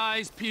keep my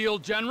eyes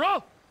peeled, General.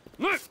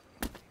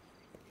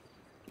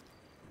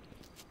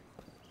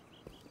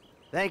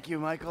 Thank you,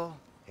 Michael.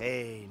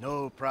 Hey, no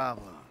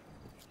problem.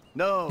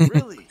 No,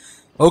 really.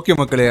 Okay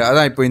மக்களே,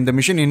 அதான் இப்போ இந்த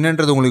mission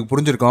என்னன்றது உங்களுக்கு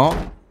புரிஞ்சிருக்கும்.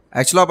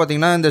 ஆக்சுவலாக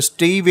பார்த்தீங்கன்னா இந்த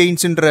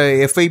ஸ்டெய்வெயின்ஸுன்ற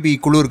எஃப்ஐபி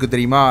குழு இருக்குது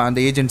தெரியுமா, அந்த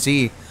ஏஜென்சி,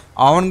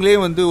 அவங்களே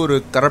வந்து ஒரு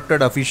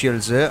கரப்டட்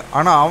அஃபீஷியல்ஸு.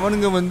 ஆனால்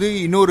அவனுங்க வந்து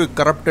இன்னொரு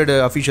கரப்டட்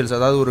அஃபீஷியல்ஸ்,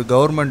 அதாவது ஒரு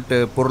கவர்மெண்ட்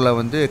பொருளை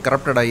வந்து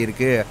கரப்டட்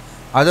ஆகியிருக்கு,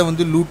 அதை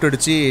வந்து லூட்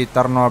அடித்து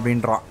தரணும்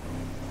அப்படின்றான்.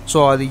 ஸோ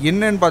அது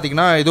என்னன்னு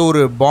பார்த்தீங்கன்னா ஏதோ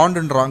ஒரு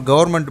பாண்டுன்றான்,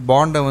 கவர்மெண்ட்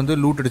பாண்டை வந்து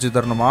லூட் அடித்து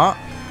தரணுமா.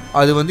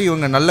 அது வந்து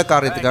இவங்க நல்ல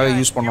காரியத்துக்காக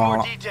யூஸ்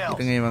பண்ணுவாங்களாம்.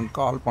 இதுங்க இவன்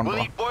கால்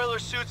பண்ணுறான்.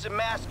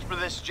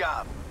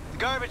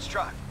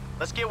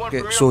 ஓகே,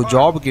 ஸோ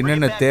ஜாபுக்கு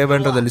என்னென்ன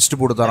தேவைன்றத லிஸ்ட்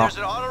போட்டு தரான்.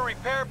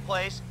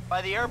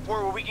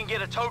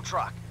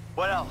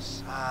 What else?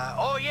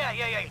 Oh, yeah.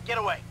 Get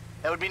away.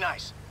 That would be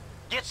nice.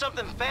 Get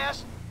something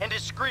fast and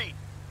discreet.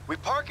 We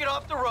park it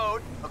off the road,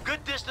 a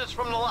good distance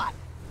from the lot.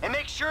 And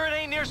make sure it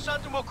ain't near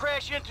something we'll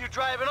crash into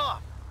driving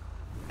off.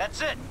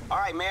 That's it. All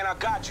right, man, I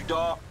got you,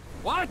 dog.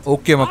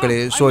 Okay மக்களே,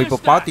 so இப்போ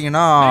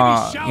பார்த்தீங்கன்னா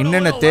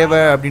என்னென்ன தேவை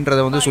அப்படின்றத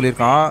வந்து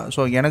சொல்லியிருக்கான்.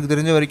 So எனக்கு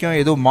தெரிஞ்ச வரைக்கும்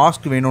ஏதோ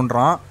மாஸ்க்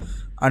வேணுன்றான்.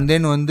 அண்ட்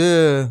தென் வந்து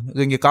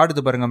இது இங்கே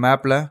காட்டுது பாருங்கள்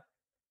மேப்பில்.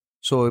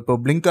 ஸோ இப்போ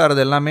பிளிங்க்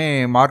ஆகிறது எல்லாமே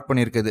மார்க்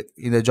பண்ணியிருக்குது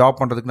இந்த ஜாப்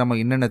பண்ணுறதுக்கு நம்ம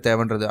என்னென்ன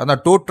தேவைன்றது.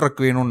 அதான் டோ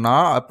ட்ரக் வேணும்னா,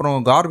 அப்புறம்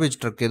கார்பேஜ்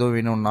ட்ரக் ஏதோ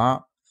வேணும்னா,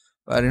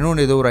 வேறு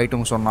இன்னொன்று ஏதோ ஒரு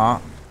ஐட்டம் சொன்னான்.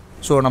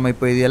 ஸோ நம்ம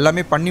இப்போ இது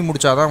எல்லாமே பண்ணி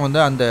முடித்தாதான்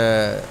வந்து அந்த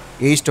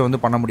ஏஸ்ட்டை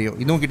வந்து பண்ண முடியும்.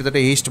 இதுவும்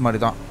கிட்டத்தட்ட ஏஸ்ட்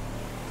மாதிரி தான்.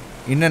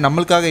 இன்னும்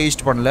நம்மளுக்காக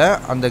ஏஸ்ட் பண்ணல,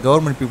 அந்த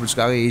கவர்மெண்ட்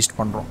பீப்புள்ஸ்க்காக ஏஸ்ட்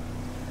பண்ணுறோம்.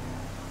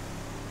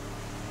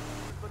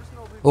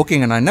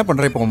 ஓகேங்க, நான் என்ன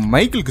பண்ணுறேன், இப்போ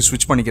மைக்கிளுக்கு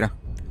ஸ்விட்ச் பண்ணிக்கிறேன்.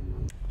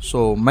 ஸோ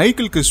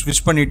மைக்கிளுக்கு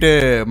ஸ்விட்ச் பண்ணிவிட்டு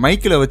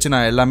மைக்கிளை வச்சு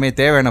நான் எல்லாமே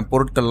தேவையான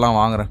பொருட்கள்லாம்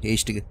வாங்குகிறேன்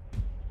ஏஸ்ட்டுக்கு.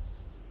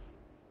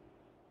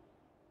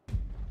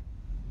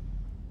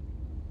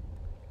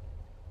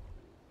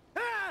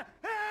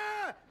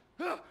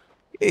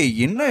 ஏய்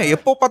என்ன,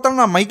 எப்போ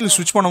பார்த்தாலும் நான் மைக்கிள்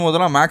ஸ்விட்ச் பண்ணும்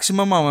போதெல்லாம்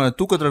மேக்ஸிமம் அவன்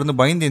தூக்கத்துலேருந்து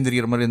பயந்து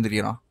எந்திரிக்கிற மாதிரி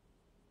எந்திரிக்கிறான்.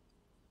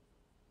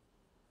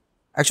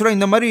 ஆக்சுவலாக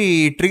இந்த மாதிரி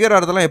ட்ரிகர்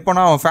ஆகிறதெல்லாம்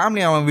எப்போனா அவன்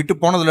ஃபேமிலி அவன் விட்டு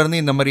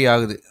போனதுலேருந்து இந்த மாதிரி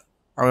ஆகுது.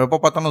 அவன் எப்போ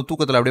பார்த்தாலும்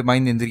தூக்கத்தில் அப்படியே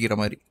பயந்து எந்திரிக்கிற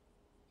மாதிரி.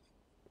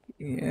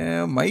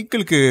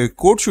 மைக்கிளுக்கு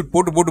கோட் ஷூட்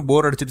போட்டு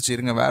போர் அடிச்சிடுச்சு.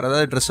 இருங்க, வேறு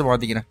ஏதாவது ட்ரெஸ்ஸை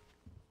மாற்றிக்கிறேன்.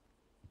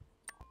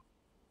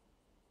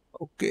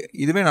 ஓகே,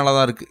 இதுவே நல்லா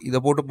தான் இருக்குது. இதை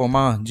போட்டு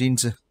போமா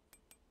ஜீன்ஸு.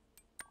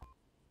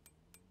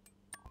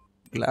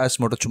 கிளாஸ்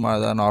மட்டும் சும்மா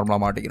ஏதாவது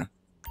நார்மலாக மாட்டிக்கிறேன்,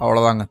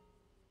 அவ்வளோதாங்க.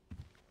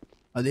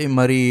 அதே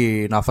மாதிரி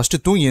நான்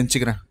ஃபஸ்ட்டு தூங்கி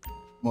எழுந்திரிக்கிறேன்.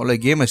 முதல்ல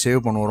கேமை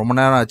சேவ் பண்ணுவோம், ரொம்ப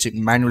நேரம் ஆச்சு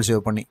மேனுவல்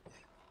சேவ் பண்ணி.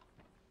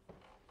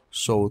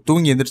 ஸோ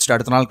தூங்கி எந்திரிச்சிட்டு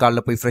அடுத்த நாள்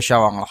காலைல போய்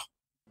ஃப்ரெஷ்ஷாக வாங்கலாம்.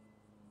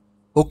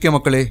 ஓகே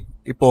மக்களே,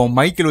 இப்போது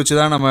மைக்கிள் வச்சு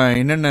தான் நம்ம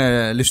என்னென்ன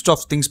லிஸ்ட்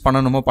ஆஃப் திங்ஸ்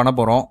பண்ணணுமோ பண்ண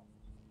போகிறோம்.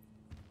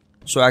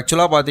 ஸோ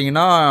ஆக்சுவலாக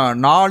பார்த்தீங்கன்னா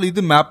 4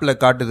 இது மேப்பில்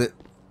காட்டுது.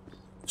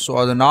 ஸோ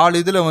அது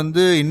 4 இதில்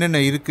வந்து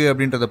என்னென்ன இருக்குது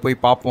அப்படின்றத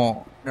போய் பார்ப்போம்.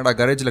 என்னடா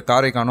கரேஜில்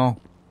காரை காணோம்.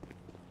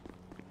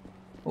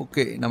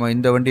 ஓகே, நம்ம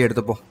இந்த வண்டி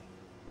எடுத்துப்போம்.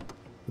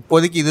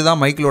 இப்போதைக்கு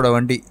இதுதான் மைக்கிளோட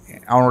வண்டி.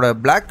 அவனோட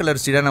பிளாக்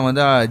கலர் சிடனை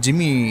வந்து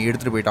ஜிம்மி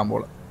எடுத்துகிட்டு போயிட்டான்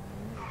போல்.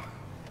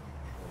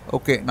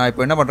 ஓகே, நான்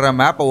இப்போ என்ன பண்ணுறேன்,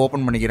 மேப்பை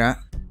ஓப்பன் பண்ணிக்கிறேன்.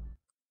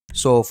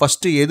 ஸோ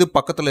ஃபஸ்ட்டு எது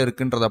பக்கத்தில்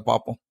இருக்குன்றத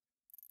பார்ப்போம்.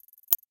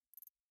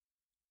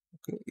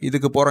 ஓகே,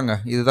 இதுக்கு போகிறேங்க.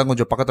 இதுதான்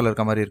கொஞ்சம் பக்கத்தில்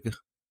இருக்க மாதிரி இருக்குது.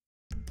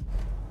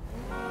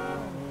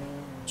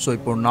 ஸோ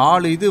இப்போ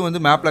 4 இது வந்து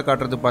மேப்பில்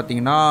காட்டுறது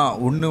பார்த்தீங்கன்னா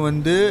ஒன்று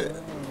வந்து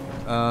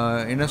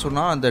என்ன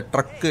சொன்னால் அந்த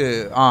ட்ரக்கு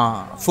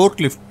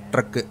ஃபோர்க் லிஃப்ட்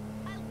ட்ரக்கு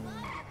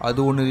அது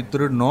ஒன்று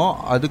திருடணும்.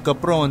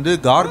 அதுக்கப்புறம் வந்து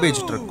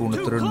கார்பேஜ் ட்ரக்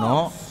ஒன்று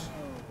திருடணும்.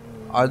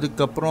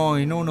 அதுக்கப்புறம்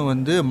இன்னொன்று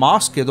வந்து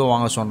மாஸ்க் ஏதோ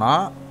வாங்க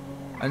சொன்னால்.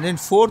 அண்ட்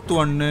தென் ஃபோர்த்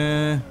ஒன்று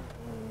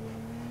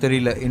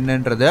தெரியல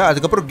என்னன்றது.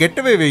 அதுக்கப்புறம்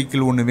கெட்டவே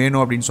வெஹிக்கிள் ஒன்று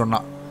வேணும் அப்படின்னு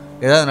சொன்னான்.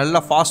 ஏதாவது நல்லா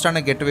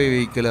ஃபாஸ்ட்டான கெட்டவே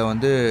வெஹிக்கிளை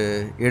வந்து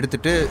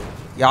எடுத்துகிட்டு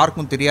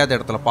யாருக்கும் தெரியாத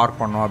இடத்துல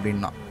பார்க் பண்ணோம்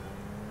அப்படின்னா.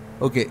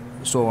 ஓகே,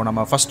 ஸோ நம்ம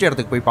ஃபஸ்ட்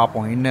இடத்துக்கு போய்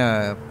பார்ப்போம் என்ன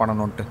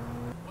பண்ணணுன்ட்டு.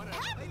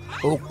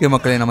 ஓகே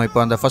மக்களே, நம்ம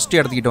இப்போ அந்த ஃபஸ்ட்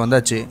இடத்துக்கிட்ட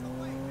வந்தாச்சு.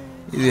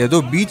 இது ஏதோ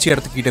பீச்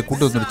இடத்துக்கிட்ட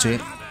கூட்டு வந்துருச்சு.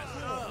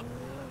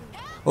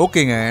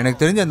 ஓகேங்க,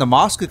 எனக்கு தெரிஞ்ச அந்த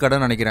மாஸ்க்கு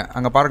கடைன்னு நினைக்கிறேன்.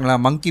 அங்கே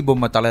பாருங்களேன், மங்கி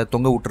பொம்மை தலை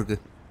தொங்க விட்ருக்கு.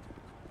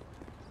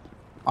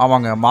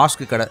 ஆமாங்க,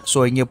 மாஸ்க்கு கடை. ஸோ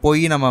இங்கே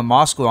போய் நம்ம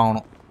மாஸ்க்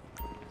வாங்கணும்.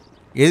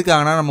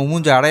 எதுக்காகனா நம்ம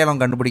மூஞ்ச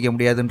அடையாளம் கண்டுபிடிக்க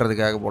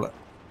முடியாதுன்றதுக்காக போல்.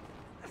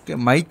 ஓகே,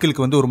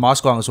 மைக்கிளுக்கு வந்து ஒரு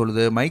மாஸ்க் வாங்க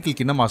சொல்லுது.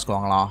 மைக்கிளுக்கு என்ன மாஸ்க்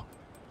வாங்கலாம்?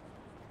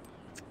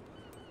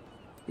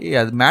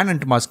 அது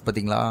மேனன்ட் மாஸ்க்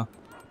பார்த்தீங்களா,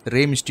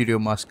 ரே மிஸ்டீரியோ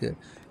மாஸ்க்கு.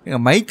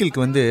 எங்கள் மைக்கிளுக்கு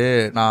வந்து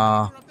நான்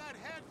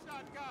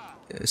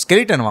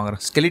ஸ்கெலிட்டன்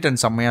வாங்குகிறேன்.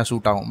 ஸ்கெலிட்டன் செம்மையாக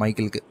சூட் ஆகும்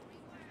மைக்கிளுக்கு.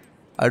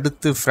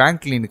 அடுத்து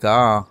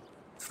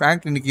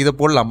ஃப்ராங்க்லினுக்கு இதை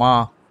போடலாமா?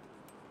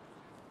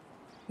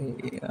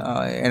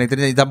 எனக்கு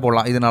தெரிஞ்ச இதான்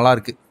போடலாம், இது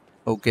நல்லாயிருக்கு.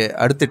 ஓகே,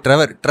 அடுத்து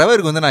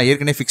ட்ரெவருக்கு வந்து நான்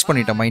ஏற்கனவே ஃபிக்ஸ்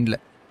பண்ணிட்டேன் மைண்டில்.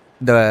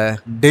 இந்த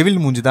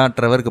டெவில் மூஞ்சி தான்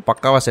ட்ரெவருக்கு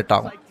பக்காவாக செட்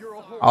ஆகும்.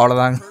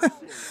 அவ்வளோதாங்க.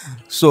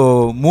 ஸோ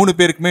 3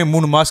 பேருக்குமே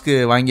 3 மாஸ்க்கு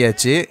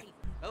வாங்கியாச்சு.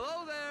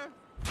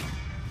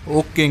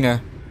 ஓகேங்க,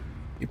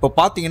 இப்போ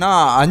பார்த்தீங்கன்னா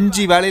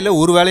 5 வேலையில்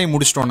ஒரு வேலையை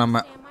முடிச்சிட்டோம்.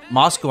 நம்ம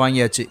மாஸ்க்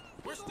வாங்கியாச்சு.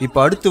 இப்போ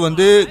அடுத்து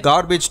வந்து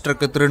கார்பேஜ்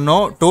ட்ரக்கை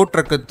திருடணும், டோ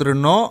ட்ரக்கை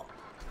திருடணும்,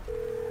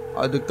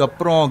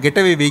 அதுக்கப்புறம்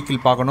கெட்டவே வெஹிக்கிள்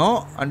பார்க்கணும்.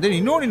 அண்ட் தென்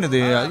இன்னொன்று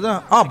என்னது,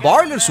 அதுதான்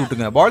பாய்லர்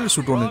சூட்டுங்க. பாய்லர்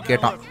சூட் ஒன்று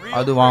கேட்டான்,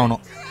 அது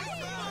வாங்கணும்.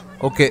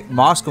 ஓகே,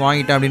 மாஸ்க்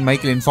வாங்கிட்டேன் அப்படின்னு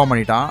மைக்கில் இன்ஃபார்ம்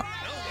பண்ணிட்டான்.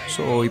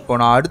 ஸோ இப்போ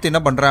நான் அடுத்து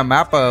என்ன பண்ணுறேன்,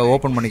 மேப்பை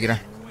ஓப்பன்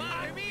பண்ணிக்கிறேன்.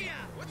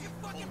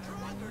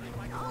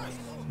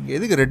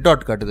 எதுக்கு ரெட்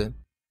டாட் காட்டுது?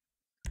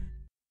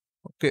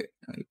 ஓகே,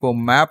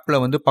 இப்போது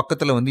மேப்பில் வந்து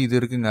பக்கத்தில் வந்து இது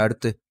இருக்குங்க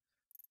அடுத்து.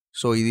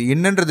 ஸோ இது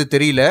என்னன்றது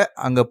தெரியல,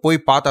 அங்கே போய்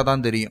பார்த்தா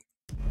தான் தெரியும்.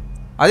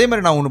 அதே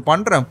மாதிரி நான் ஒன்று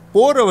பண்ணுறேன்,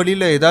 போகிற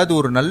வழியில் ஏதாவது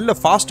ஒரு நல்ல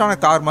ஃபாஸ்ட்டான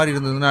கார் மாதிரி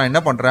இருந்ததுன்னா என்ன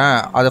பண்ணுறேன்,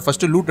 அதை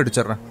ஃபஸ்ட்டு லூட்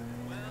அடிச்சிட்றேன்.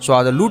 ஸோ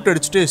அதை லூட்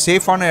அடிச்சுட்டு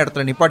சேஃபான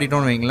இடத்துல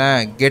நிப்பாட்டிட்டோன்னு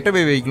வைங்களேன்,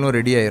 கெட்டவே வெஹிக்கிளும்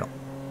ரெடி ஆயிரும்.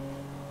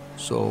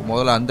 ஸோ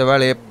முதல்ல அந்த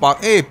வேலையை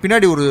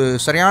பின்னாடி ஒரு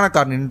சரியான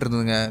கார் நின்றுட்டு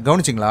இருந்ததுங்க,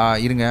 கவனிச்சிங்களா?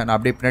 இருங்க, நான்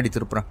அப்படியே பின்னாடி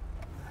திருப்புறேன்.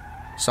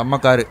 செம்ம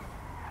காரு.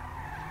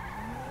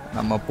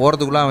 நம்ம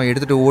போகிறதுக்குள்ளே அவன்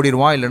எடுத்துகிட்டு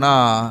ஓடிடுவான், இல்லைனா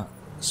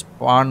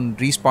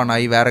ரீஸ்பான்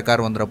ஆகி வேறு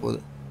கார் வந்துட போகுது.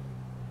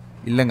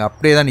 இல்லைங்க,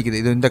 அப்படியே தான் நிற்கிது.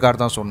 இது இந்த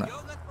கார் தான் சொன்னேன்.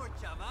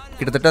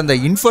 கிட்டத்தட்ட அந்த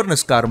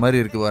இன்ஃபர்னஸ் கார் மாதிரி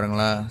இருக்குது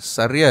பாருங்களேன்,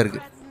 சரியாக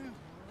இருக்குது,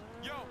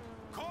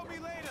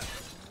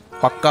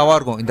 பக்காவாக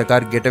இருக்கும் இந்த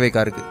கார், கெட்டவே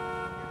காருக்கு.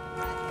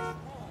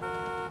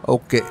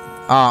 ஓகே,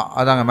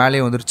 அதாங்க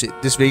மேலேயே வந்துருச்சு.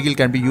 This vehicle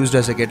can be used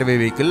as a கெட்டவே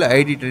vehicle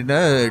identified in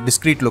a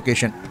discrete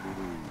location.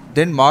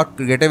 Then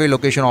mark கெட்டவே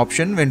location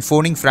option when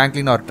phoning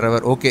Franklin R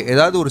Trevor. Okay,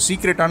 ஏதாவது ஒரு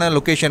சீக்ரெட்டான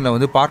லொக்கேஷனில்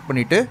வந்து பார்க்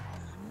பண்ணிவிட்டு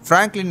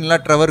ஃப்ராங்க்லின் இல்லை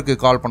ட்ரெவருக்கு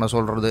கால் பண்ண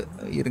சொல்கிறது.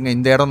 இருங்க,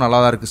 இந்த இடம் நல்லா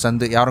தான் இருக்குது,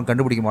 சந்து, யாரும்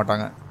கண்டுபிடிக்க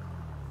மாட்டாங்க.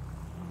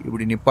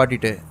 இப்படி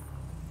நிப்பாட்டிட்டு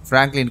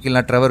ஃப்ராங்க்லினுக்கு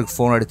இல்லை ட்ரெவருக்கு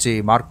ஃபோன் அடித்து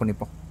மார்க்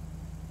பண்ணிப்போம்.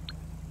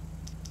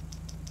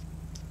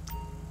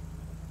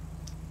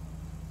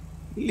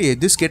 இல்லையே,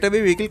 this கெட்டவே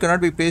vehicle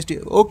cannot be placed.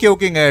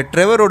 ஓகேங்க,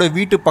 ட்ரெவரோட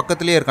வீட்டு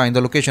பக்கத்துலேயே இருக்கான்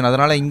இந்த லொக்கேஷன்,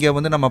 அதனால் இங்கே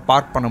வந்து நம்ம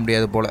பார்க் பண்ண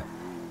முடியாது போல்.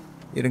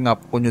 இருங்க,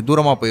 அப்போ கொஞ்சம்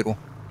தூரமாக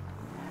போயிடுவோம்.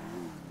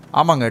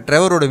 ஆமாங்க,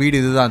 ட்ரெவரோட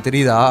வீடு இதுதான்,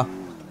 தெரியுதா?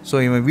 ஸோ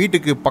இவன்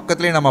வீட்டுக்கு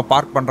பக்கத்துலேயே நம்ம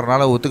பார்க்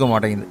பண்ணுறதுனால ஒத்துக்க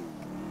மாட்டேங்குது.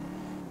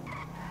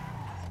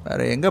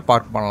 வேறு எங்கே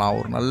பார்க் பண்ணலாம்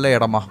ஒரு நல்ல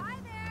இடமா?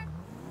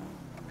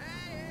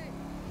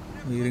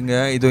 இருங்க,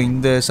 இதோ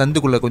இந்த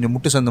சந்துக்குள்ளே கொஞ்சம்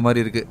முட்டு சந்து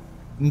மாதிரி இருக்குது,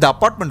 இந்த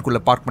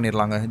அப்பார்ட்மெண்ட்குள்ளே பார்க்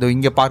பண்ணிடலாங்க. இதோ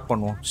இங்கே பார்க்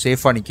பண்ணுவோம்,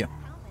 சேஃபாக நிற்கும்.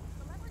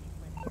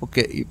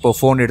 ஓகே, இப்போ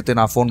ஃபோன் எடுத்து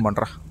நான் ஃபோன்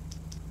பண்ணுறேன்.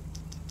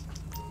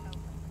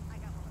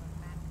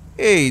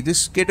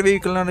 This கெட்டவே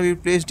vehicle not be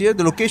placed here,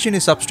 the location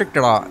is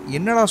அப்ஸ்ட்ரக்டடா.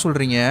 என்னடா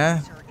சொல்கிறீங்க?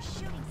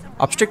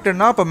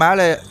 அப்ஸ்ட்ரக்டட்னா அப்போ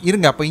மேலே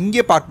இருங்க, அப்போ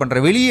இங்கே பார்க்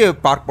பண்ணுறேன், வெளியே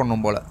பார்க்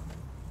பண்ணும் போல்.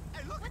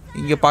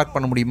 இங்கே பார்க்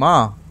பண்ண முடியுமா?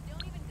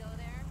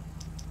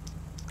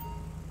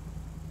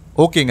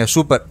 ஓகேங்க,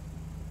 super.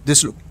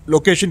 This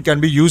location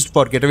can be used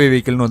for கெட்டவே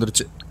வெஹிக்கிள்னு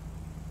வந்துருச்சு.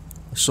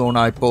 ஸோ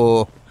நான்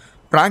இப்போது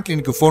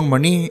ஃப்ராங்க்லினுக்கு ஃபோன்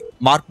பண்ணி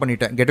மார்க்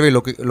பண்ணிட்டேன் கெட்டவே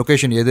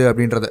லொக்கேஷன் எது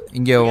அப்படின்றத.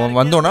 இங்கே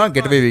வந்தோன்னா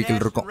கெட்டவே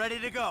வெஹிக்கிள் இருக்கும்.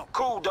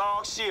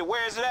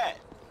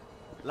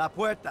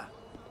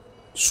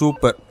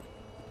 சூப்பர்.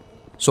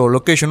 ஸோ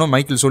லொக்கேஷனும்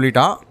மைக்கிள்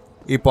சொல்லிட்டான்.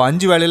 இப்போ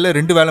 5 வேலையில்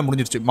 2 வேலை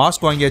முடிஞ்சிருச்சு.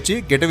 மாஸ்க் வாங்கியாச்சு,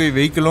 கெட்டவே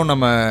வெஹிக்கிளும்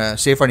நம்ம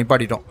சேஃபாக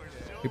நிப்பாட்டிட்டோம்.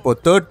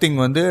 இப்போது தேர்ட் திங்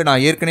வந்து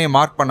நான் ஏற்கனவே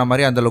மார்க் பண்ண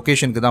மாதிரி அந்த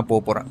லொக்கேஷனுக்கு தான்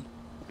போக போகிறேன்.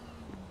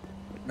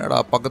 என்னடா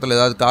பக்கத்தில்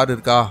ஏதாவது கார்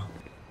இருக்கா?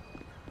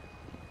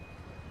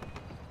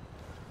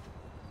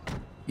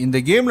 இந்த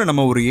கேமில்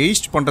நம்ம ஒரு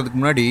எயிஸ்ட் பண்ணுறதுக்கு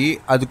முன்னாடி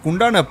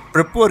அதுக்குண்டான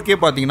ப்ரெப் ஒர்க்கே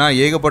பார்த்தீங்கன்னா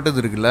ஏகப்பட்டது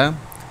இருக்குல்ல.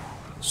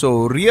 ஸோ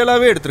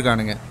ரியலாகவே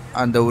எடுத்துருக்கானுங்க.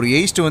 அந்த ஒரு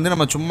எயிஸ்ட்டு வந்து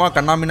நம்ம சும்மா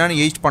கண்ணாமின்னான்னு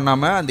எயிஸ்ட்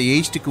பண்ணாமல் அந்த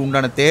எயிஸ்ட்டுக்கு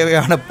உண்டான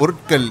தேவையான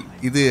பொருட்கள்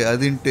இது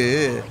அதுன்ட்டு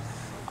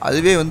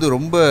அதுவே வந்து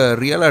ரொம்ப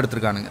ரியலாக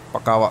எடுத்துருக்கானுங்க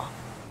பக்காவா.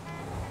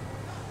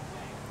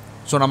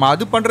 ஸோ நம்ம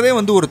அது பண்ணுறதே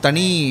வந்து ஒரு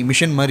தனி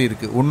மிஷன் மாதிரி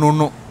இருக்குது.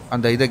 ஒன்றும்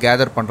அந்த இதை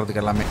கேதர்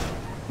பண்ணுறதுக்கு எல்லாமே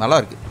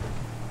நல்லாயிருக்கு.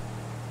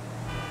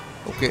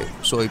 ஓகே,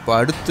 ஸோ இப்போ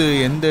அடுத்து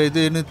எந்த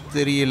இதுன்னு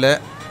தெரியல,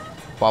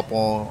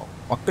 பார்ப்போம்.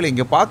 மக்கள்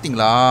இங்கே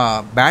பார்த்தீங்களா,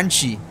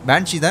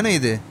 பேன்ஷி தானே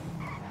இது?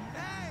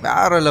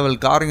 வேறு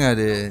லெவல் காருங்க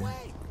அது.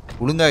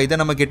 ஒழுங்கா இதை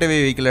நம்ம கெட்டவே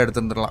வெஹிக்கிள்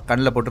எடுத்துருந்துடலாம்.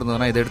 கண்ணில்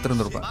போட்டுருந்தோம்னா இதை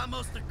எடுத்துருந்துருப்பேன்.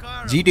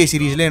 GTA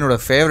சீரீஸில்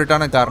என்னோடய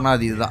ஃபேவரட்டான கார்னா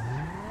அது இதுதான்,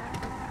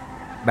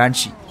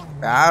 பேன்ஷி.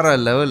 வேறு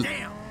லெவல்.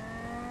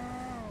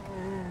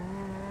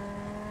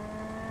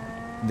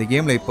 இந்த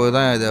கேமில் இப்போ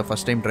தான் இதை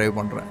ஃபஸ்ட் டைம் ட்ரைவ்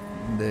பண்ணுறேன்.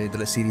 இந்த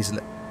இதில்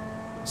சீரீஸில்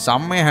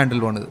செம்மையாக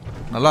ஹேண்டில் பண்ணுது,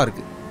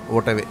 நல்லாயிருக்கு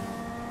ஓட்டவே.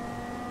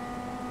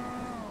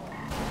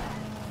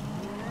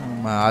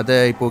 அதை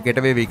இப்போது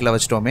கெட்டவே வெஹிக்கிளாக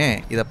வச்சிட்டோமே,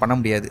 இதை பண்ண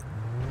முடியாது.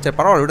 சரி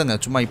பரவாயில்ல விடுங்க,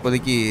 சும்மா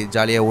இப்போதைக்கு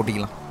ஜாலியாக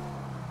ஓட்டிக்கலாம்.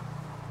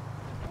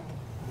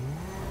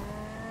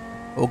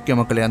 ஓகே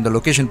மக்களே, அந்த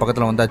லொக்கேஷன்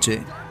பக்கத்தில் வந்தாச்சு.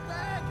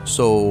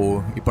 ஸோ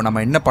இப்போ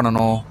நம்ம என்ன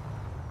பண்ணணும்?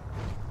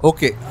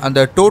 ஓகே, அந்த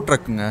டோ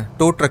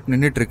ட்ரக்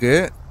நின்றுட்டுருக்கு.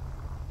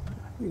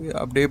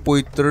 அப்படியே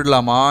போய்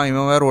திருடலாமா?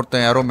 இவன் வேறு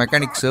ஒருத்தன் யாரோ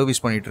மெக்கானிக்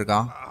சர்வீஸ்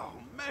பண்ணிகிட்ருக்கான்.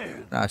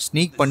 நான்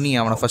ஸ்னீக் பண்ணி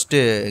அவனை ஃபஸ்ட்டு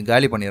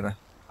காலி பண்ணிடுறேன்.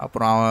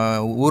 அப்புறம்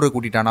அவன் ஊரை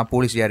கூட்டிட்டானா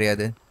போலீஸ்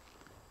யாரையாது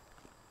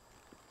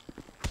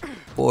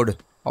போடு,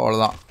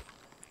 அவ்வளோதான்.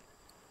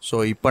 ஸோ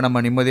இப்போ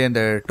நம்ம நிம்மதியாக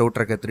இந்த டோ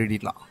ட்ரக்கை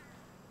திருடிடலாம்.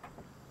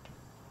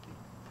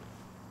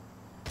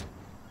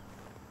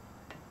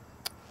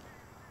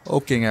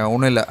 ஓகேங்க,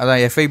 ஒன்றும் இல்லை.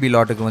 அதான் FIB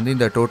லாட்டுக்கு வந்து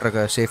இந்த டோ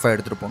ட்ரக்கை சேஃபாக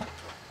எடுத்துகிட்டு போகணும்.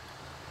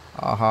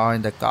 ஆஹா,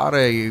 இந்த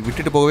காரை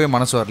விட்டுட்டு போகவே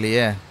மனசு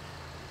வரலையே,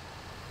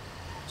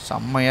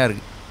 செம்மையாக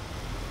இருக்குது.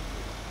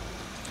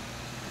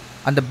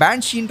 அந்த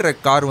பேன்ஷின்ற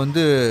கார்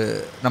வந்து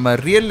நம்ம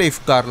ரியல் லைஃப்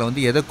காரில்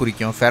வந்து எதை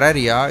குறிக்கும்?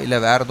 ஃபெராரியா இல்லை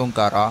வேறு எதுவும்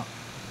காரா?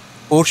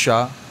 போர்ஷா?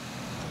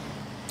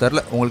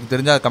 தெரில, உங்களுக்கு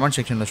தெரிஞ்சால் கமெண்ட்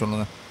செக்ஷனில்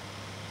சொல்லுங்கள்.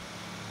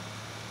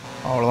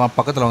 அவ்வளோதான்,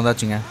 பக்கத்தில்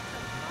வந்தாச்சுங்க.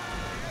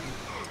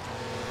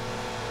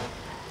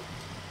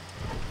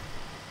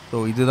 ஸோ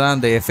இதுதான்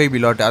இந்த FIB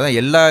லாட். அதான்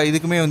எல்லா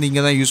இதுக்குமே வந்து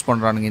இங்கே தான் யூஸ்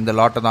பண்ணுறானுங்க, இந்த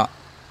லாட்டை தான்.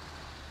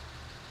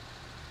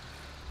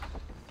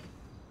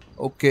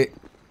 ஓகே,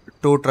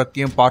 டோ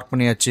ட்ரக்கையும் பார்க்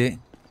பண்ணியாச்சு.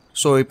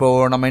 ஸோ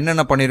இப்போது நம்ம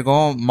என்னென்ன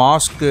பண்ணியிருக்கோம்?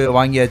 மாஸ்க்கு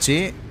வாங்கியாச்சு,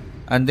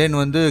 அண்ட் தென்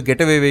வந்து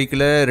கெட்டவே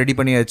வெஹிக்கிளை ரெடி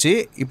பண்ணியாச்சு.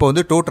 இப்போ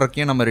வந்து டோ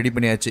ட்ரக்கையும் நம்ம ரெடி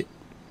பண்ணியாச்சு.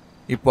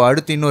 இப்போ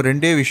அடுத்து இன்னும்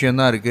 2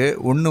 விஷயந்தான் இருக்குது.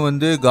 ஒன்று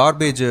வந்து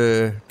கார்பேஜ்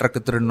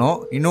ட்ரக்கு திருடணும்,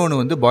 இன்னொன்று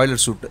வந்து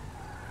பாய்லர் சூட்டு.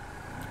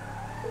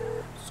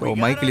 ஸோ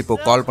மைக்கிள் இப்போ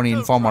கால் பண்ணி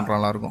இன்ஃபார்ம்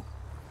பண்ணுறாங்களா இருக்கும்.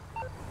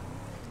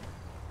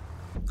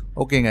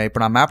 ஓகேங்க, இப்போ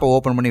நான் மேப்பை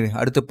ஓப்பன் பண்ணி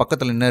அடுத்து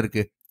பக்கத்தில் என்ன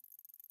இருக்குது?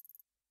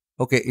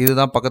 ஓகே,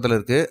 இதுதான் பக்கத்தில்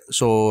இருக்குது.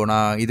 ஸோ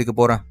நான் இதுக்கு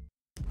போகிறேன்.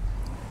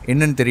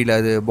 என்னன்னு தெரியல,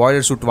 அது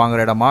பாய்லர் சூட்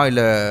வாங்குகிற இடமா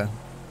இல்லை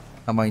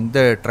நம்ம இந்த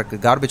ட்ரக்கு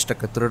கார்பேஜ்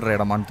ட்ரக்கை திருடுற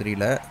இடமான்னு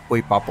தெரியல.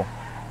 போய் பார்ப்போம்.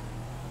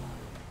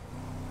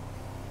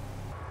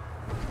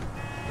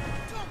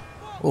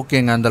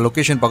 ஓகேங்க, அந்த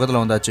லொக்கேஷன்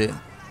பக்கத்தில் வந்தாச்சு.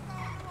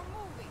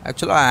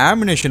 ஆக்சுவலாக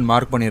ஆமினேஷன்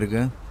மார்க்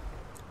பண்ணியிருக்கு.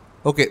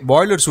 ஓகே,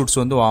 பாய்லர்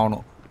சூட்ஸ் வந்து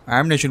வாங்கணும்.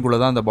 ஆமினேஷனுக்குள்ளே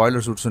தான் அந்த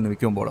பாய்லர் சூட்ஸ் ஒன்று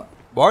விற்கும் போல்.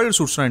 பாய்லர்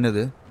சூட்ஸ்னால்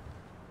என்னது?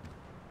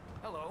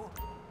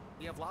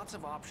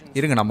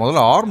 இருங்க, நான்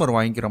முதல்ல ஆர்மர்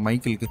வாங்கிக்கிறேன்,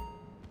 மைக்கிளுக்கு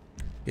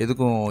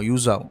எதுக்கும்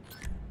யூஸ் ஆகும்.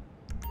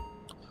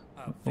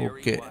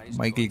 ஓகே,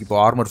 மைக்கிளுக்கு இப்போ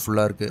ஆர்மர்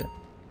ஃபுல்லாக இருக்குது.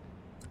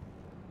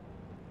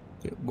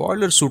 ஓகே,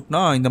 பாய்லர்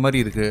சூட்னா இந்த மாதிரி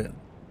இருக்குது.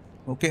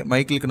 ஓகே,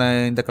 மைக்கிளுக்கு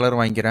நான் இந்த கலர்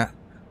வாங்கிக்கிறேன்.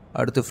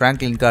 அடுத்து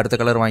ஃப்ராங்க்லினுக்கு அடுத்த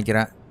கலர்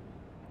வாங்கிக்கிறேன்.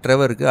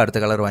 ட்ரெவருக்கு அடுத்த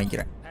கலர்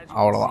வாங்கிக்கிறேன்.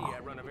 அவ்வளோதான்.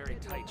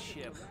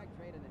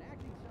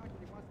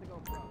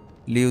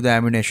 லீவ் த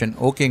ஆமினேஷன்.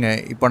 ஓகேங்க,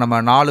 இப்போ நம்ம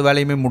 4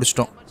 வேலையுமே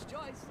முடிச்சிட்டோம்.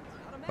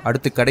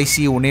 அடுத்து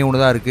கடைசி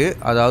ஒன்று தான் இருக்குது.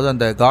 அதாவது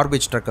அந்த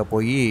கார்பேஜ் ட்ரக்கை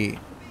போய்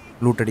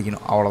லூட்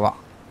அடிக்கணும், அவ்வளோதான்.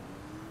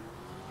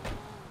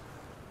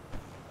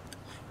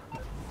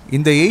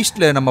 இந்த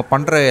ஏஜ்டில் நம்ம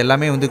பண்ணுற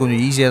எல்லாமே வந்து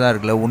கொஞ்சம் ஈஸியாக தான்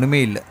இருக்குல்ல, ஒன்றுமே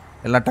இல்லை.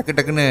 எல்லாம் டக்கு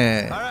டக்குன்னு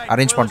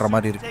அரேஞ்ச் பண்ணுற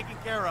மாதிரி இருக்குது.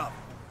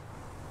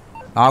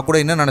 நான் கூட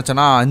என்ன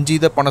நினச்சேன்னா 5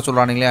 இதை பண்ண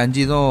சொல்கிறானுங்களே, 5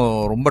 இதுவும்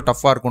ரொம்ப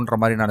டஃப்பாக இருக்குன்ற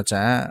மாதிரி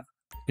நினச்சேன்.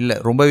 இல்லை,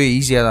 ரொம்பவே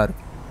ஈஸியாக தான்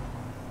இருக்குது.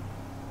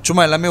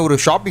 சும்மா எல்லாமே ஒரு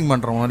ஷாப்பிங்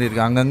பண்ணுற மாதிரி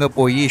இருக்குது. அங்கங்கே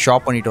போய்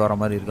ஷாப் பண்ணிட்டு வர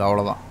மாதிரி இருக்குது,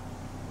 அவ்வளோதான்.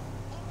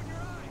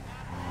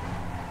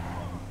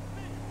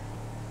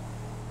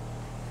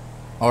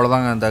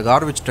 அவ்வளோதாங்க, அந்த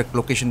கார்பேஜ் ட்ரக்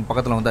லொக்கேஷன்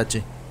பக்கத்தில் வந்தாச்சு.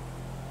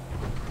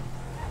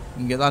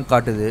 இங்கே தான்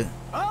காட்டுது.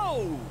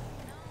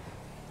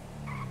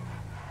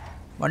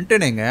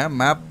 வந்துட்டேனேங்க,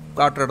 மேப்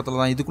காட்டுற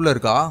இடத்துல தான். இதுக்குள்ளே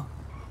இருக்கா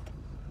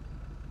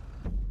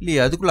இல்லையே?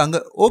 அதுக்குள்ளே அங்கே.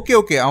 ஓகே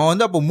ஓகே, அவன்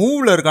வந்து அப்போ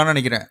மூவில் இருக்கான்னு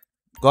நினைக்கிறேன்.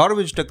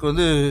 கார்பேஜ் ட்ரக்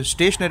வந்து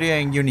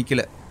ஸ்டேஷ்னரியாக எங்கேயும்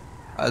நிற்கல,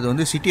 அது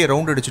வந்து சிட்டியை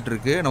ரவுண்ட் அடிச்சுட்டு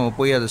இருக்கு. நம்ம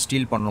போய் அதை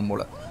ஸ்டீல் பண்ணணும்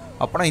போல்.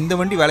 அப்போனா இந்த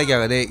வண்டி வேலைக்கு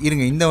ஆகாதே.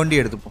 இருங்க, இந்த வண்டி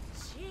எடுத்துப்போம்.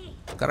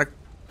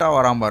 கரெக்டாக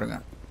வராமல் பாருங்க.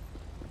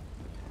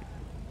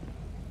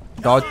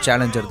 டாஜ்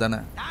சேலஞ்சர் தானே,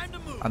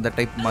 அந்த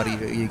டைப் மாதிரி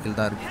வெஹிக்கிள்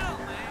தான் இருக்குது.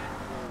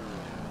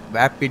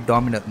 வேப்பிட்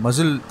டாமினர்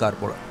மசில் கார்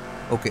போல்.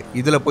 ஓகே,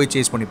 இதில் போய்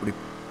சேஸ் பண்ணி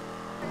பிடிப்போம்.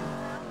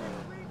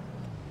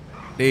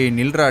 டேய்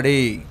நில்றா,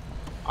 டேய்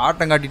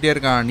ஆட்டம் காட்டிகிட்டே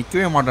இருக்கான்,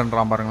 நிற்கவே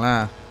மாட்டேன்றான்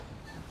பாருங்களேன்.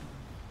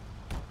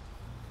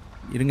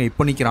 இருங்க,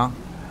 இப்போ நிற்கிறான்.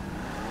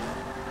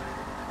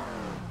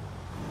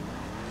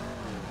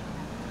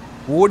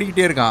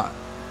 ஓடிக்கிட்டே இருக்கான்.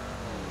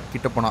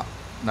 கிட்ட போனால்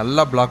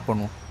நல்லா பிளாக்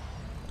பண்ணுவோம்.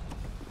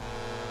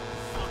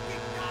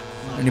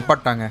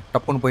 நிப்பாட்டாங்க.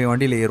 டப்புன்னு போய்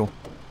வண்டியில் ஏறும்.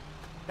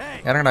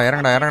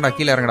 இறங்கடா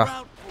கீழே இறங்கடா.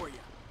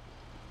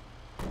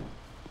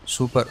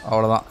 சூப்பர்,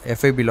 அவ்வளோதான்.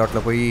 எஃப்ஐபி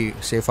லாட்டில் போய்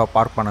சேஃபாக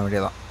பார்க் பண்ண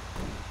வேண்டியதான்.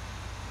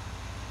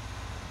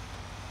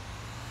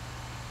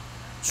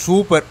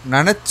 சூப்பர்.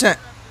 நினச்சேன்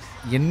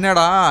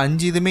என்னடா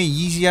 5 இதுவுமே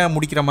ஈஸியாக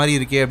முடிக்கிற மாதிரி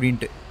இருக்கே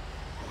அப்படின்ட்டு.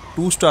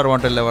 2 ஸ்டார்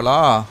வாண்டட் லெவலா?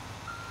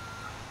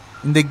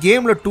 இந்த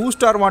கேமில் 2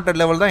 ஸ்டார் வாண்டட்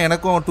லெவல் தான்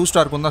எனக்கும் 2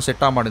 ஸ்டாருக்கும் தான்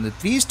செட் ஆக மாட்டேங்குது.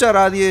 3 ஸ்டார்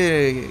ஆதியே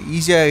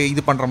ஈஸியாக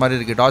இது பண்ணுற மாதிரி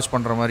இருக்குது, டாச்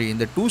பண்ணுற மாதிரி.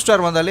 இந்த 2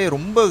 ஸ்டார் வந்தாலே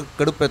ரொம்ப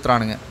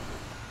கடுப்பேற்றுறானுங்க.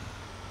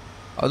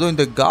 அதுவும்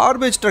இந்த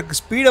கார்பேஜ் ட்ரக்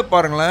ஸ்பீடை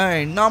பாருங்களேன்,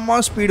 என்னம்மா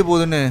ஸ்பீடு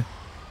போகுதுன்னு.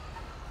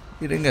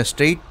 இருங்க,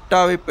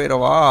 ஸ்ட்ரெயிட்டாகவே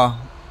போயிடவா?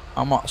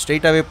 ஆமாம்,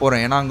 ஸ்ட்ரெயிட்டாகவே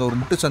போகிறேன். ஏன்னா அங்கே ஒரு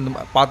முட்டு சந்து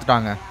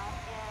பார்த்துட்டாங்க.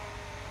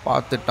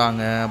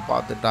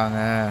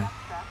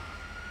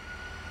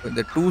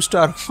 இந்த 2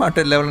 ஸ்டார்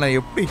வாண்டட் லெவல் நான்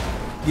எப்படி?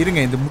 இருங்க,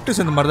 இந்த முட்டு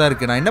சந்து மாதிரி தான்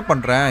இருக்குது. நான் என்ன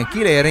பண்ணுறேன்,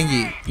 கீழே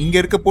இறங்கி இங்கே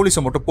இருக்க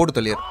போலீஸை மட்டும் போட்டு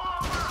தள்ளிடுறேன்.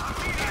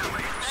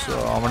 ஸோ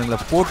அவனுங்களை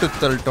போட்டு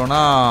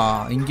தள்ளிட்டோன்னா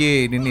இங்கேயே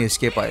நின்று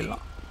எஸ்கேப்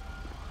ஆகிடலாம்.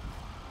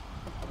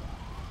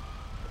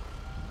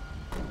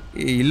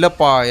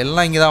 இல்லைப்பா,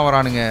 எல்லாம் இங்கே தான்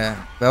வரானுங்க,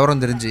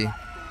 விவரம் தெரிஞ்சு.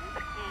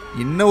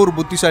 இன்னும் ஒரு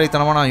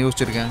புத்திசாலித்தனமாக நான்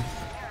யோசிச்சிருக்கேன்.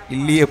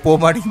 இல்லையே, போக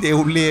மாட்டேங்குதே,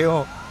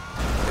 உள்ளேயும்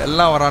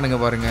எல்லாம் வரானுங்க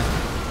பாருங்கள்.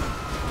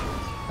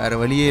 வேறு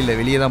வழியே இல்லை,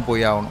 வெளியே தான்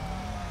போய் ஆகணும்.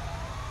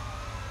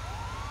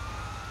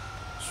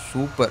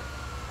 சூப்பர்,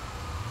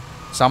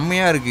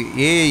 செம்மையாக இருக்குது.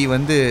 ஏஐ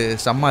வந்து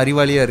செம்ம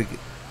அறிவாளியாக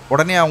இருக்குது.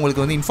 உடனே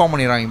அவங்களுக்கு வந்து இன்ஃபார்ம்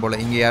பண்ணிடுறாங்க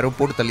போல், இங்கே யாரோ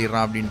போட்டு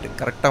தள்ளிடுறான் அப்படின்ட்டு.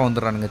 கரெக்டாக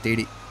வந்துடுறானுங்க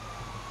தேடி.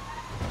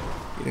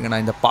 இருங்க,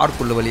 நான் இந்த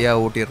பார்க்குள்ள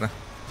வழியாக ஓட்டிடுறேன்.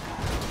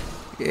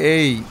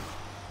 ஏய்,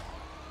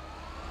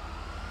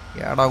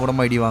 ஏடா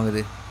கூடமா இடி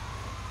வாங்குது.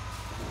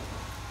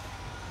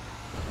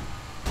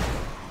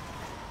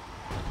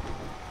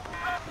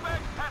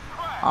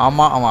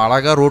 ஆமாம், அவன்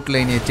அழகாக ரோட்டில்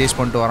என்னையை சேஸ்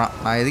பண்ணிட்டு வரான்.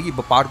 நான் எதுக்கு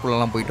இப்போ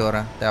பார்க்குள்ளெல்லாம் போயிட்டு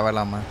வரேன்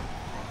தேவையில்லாமல்?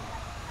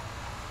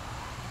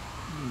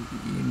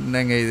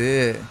 என்னங்க இது?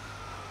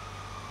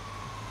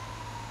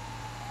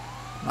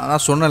 நான்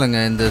தான்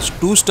சொன்னலைங்க, இந்த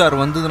 2 ஸ்டார்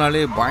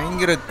வந்ததுனாலே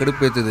பயங்கர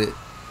கடுப்பேற்றுது.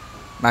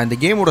 நான் இந்த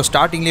கேமோட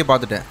ஸ்டார்டிங்லேயே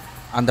பார்த்துட்டேன்.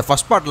 அந்த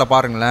ஃபஸ்ட் பார்ட்டில்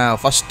பாருங்களேன்,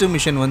 ஃபஸ்ட்டு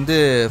மிஷன் வந்து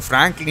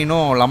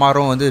ஃப்ராங்க்லினும்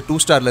லமாரும் வந்து 2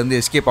 ஸ்டார்லேருந்து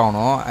எஸ்கேப்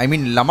ஆகணும். ஐ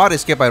மீன் லமார்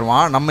எஸ்கேப்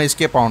ஆயிடுவான், நம்ம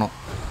எஸ்கேப் ஆகணும்.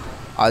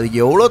 அதுக்கு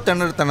எவ்வளோ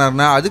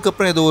திணறினேன்.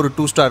 அதுக்கப்புறம் ஏதோ ஒரு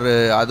 2 ஸ்டார்,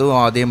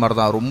 அதுவும் அதே மாதிரி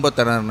தான் ரொம்ப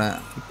திணறினேன்.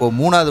 இப்போது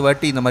 3வது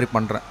வாட்டி இந்த மாதிரி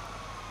பண்ணுறேன்.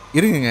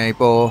 இருங்க,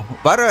 இப்போது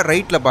வர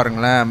ரைட்டில்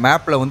பாருங்களேன்,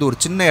 மேப்பில் வந்து ஒரு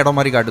சின்ன இடம்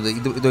மாதிரி காட்டுது.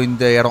 இதோ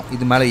இந்த இடம்,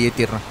 இது மேலே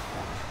ஏற்றிடுறேன்.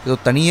 ஏதோ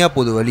தனியாக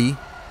போகுது வழி.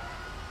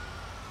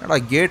 ஏடா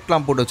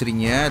கேட்லாம் போட்டு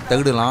வச்சுருக்கீங்க,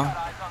 தகுடலாம்.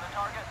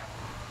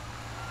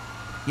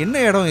 என்ன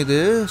இடம் இது?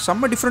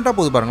 செம்ம டிஃப்ரெண்ட்டாக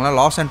போகுது பாருங்களேன்,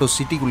 லாஸ் ஆண்டோஸ்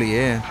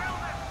சிட்டிக்குள்ளேயே.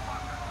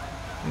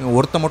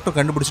 ஒருத்த மட்டும்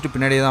கண்டுபிடிச்சிட்டு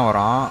பின்னாடியே தான்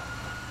வரான்.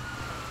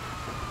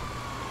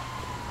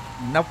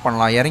 என்ன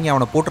பண்ணலாம், இறங்கி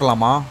அவனை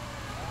போட்டுடலாமா?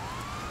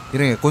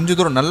 இருங்க, கொஞ்சம்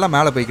தூரம் நல்லா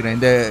மேலே போய்க்கிறேன்.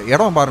 இந்த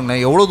இடம்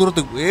பாருங்களேன் எவ்வளோ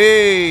தூரத்துக்கு.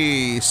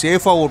 ஏய்,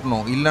 சேஃபாக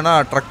ஓட்டணும், இல்லைனா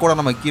ட்ரக்கோட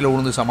நம்ம கீழே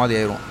விழுந்து சமாதி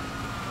ஆயிரும்.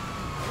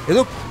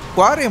 ஏதோ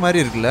குவாரிய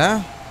மாதிரி இருக்குல்ல.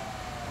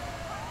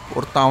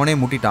 ஒருத்தன் அவனே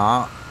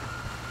முட்டிட்டான்.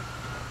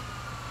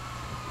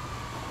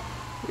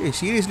 ஏய்,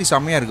 சீரியஸ்லி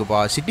செம்மையாக இருக்குப்பா.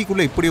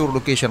 சிட்டிக்குள்ளே இப்படி ஒரு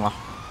லொக்கேஷன்லாம்.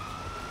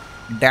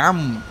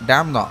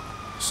 டேம் தான்,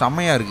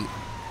 செம்மையாக இருக்குது.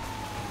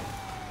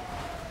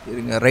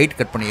 இருங்க, ரைட்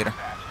கட் பண்ணிக்கிறேன்.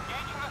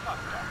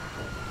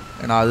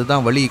 ஏன்னா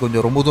அதுதான் வழி,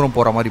 கொஞ்சம் ரொம்ப தூரம்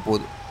போகிற மாதிரி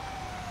போகுது.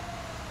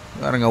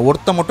 பாருங்க,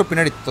 ஒருத்த மட்டும்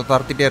பின்னாடி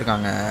தரத்திட்டே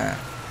இருக்காங்க.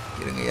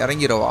 இருங்க,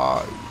 இறங்கிடவா?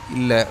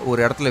 இல்லை, ஒரு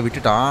இடத்துல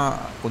விட்டுட்டான்.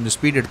 கொஞ்சம்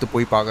ஸ்பீட் எடுத்து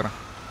போய் பார்க்குறேன்.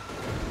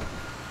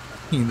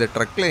 இந்த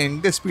ட்ரக்கில்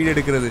எங்கே ஸ்பீட்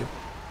எடுக்கிறது?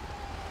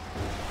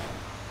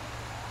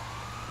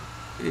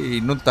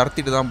 இன்னும்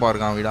தரத்திட்டு தான்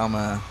பாருக்கான்,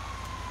 விடாமல்.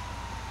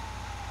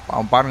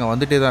 அவன் பாருங்கள்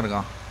வந்துட்டே தான்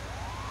இருக்கான்.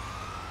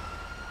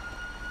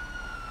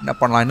 என்ன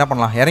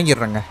பண்ணலாம்,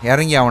 இறங்கிடுறேங்க.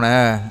 இறங்கி அவனை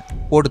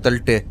போட்டு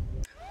தள்ளிட்டு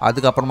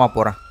அதுக்கப்புறமா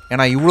போகிறேன்.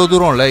 ஏன்னா இவ்வளோ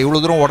தூரம் இல்லை, இவ்வளோ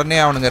தூரம் உடனே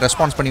அவனுங்க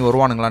ரெஸ்பான்ஸ் பண்ணி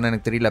வருவானுங்களான்னு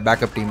எனக்கு தெரியல.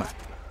 பேக்கப் டீமு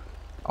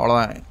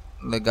அவ்வளோதான்,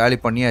 இந்த காலி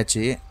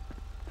பண்ணியாச்சு.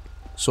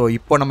 ஸோ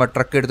இப்போ நம்ம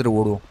ட்ரக் எடுத்துகிட்டு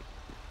ஓடுவோம்.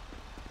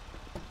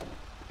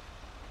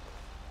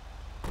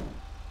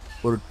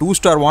 ஒரு 2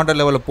 ஸ்டார் வாண்டட்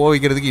லெவலில் போக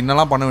வைக்கிறதுக்கு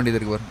இன்னெல்லாம் பண்ண வேண்டியது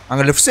இருக்குது.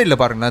 அங்கே லெஃப்ட் சைடில்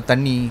பாருங்களேன்,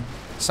 தண்ணி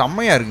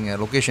செம்மையாக இருக்குங்க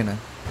லொக்கேஷனு.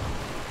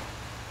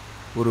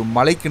 ஒரு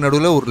மலைக்கு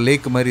நடுவில் ஒரு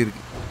லேக்கு மாதிரி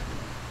இருக்குது.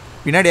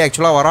 பின்னாடி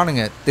ஆக்சுவலாக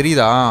வரானுங்க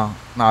தெரியுதா?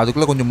 நான்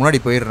அதுக்குள்ளே கொஞ்சம் முன்னாடி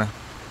போயிடுறேன்.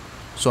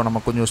 ஸோ நம்ம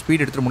கொஞ்சம்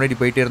ஸ்பீட் எடுத்துகிட்டு முன்னாடி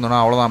போயிட்டே இருந்தோம்னா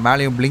அவ்வளோதான்,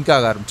 மேலேயும் பிளிங்க்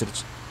ஆக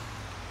ஆரம்பிச்சிருச்சு.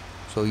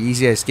 ஸோ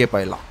ஈஸியாக எஸ்கேப்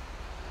ஆகிடலாம்.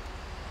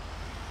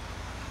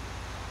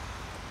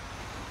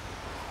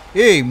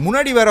 ஏய்,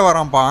 முன்னாடி வேறு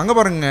வரான்ப்பா. அங்கே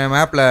பாருங்க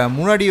மேப்பில்,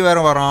 முன்னாடி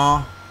வேறு வரான்.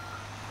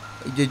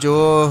 ஐயோ,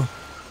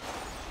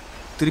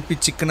 திருப்பி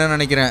சிக்கன்னு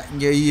நினைக்கிறேன்.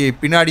 இங்கே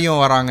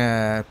பின்னாடியும் வராங்க,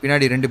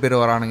 பின்னாடி 2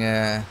 பேர் வரானுங்க.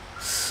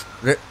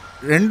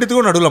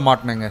 2த்துக்கும் நடுவில்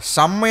மாட்டினேங்க,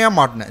 செம்மையாக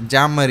மாட்டினேன்,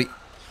 ஜாம் மாதிரி.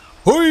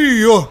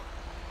 ஐயோ,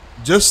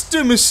 just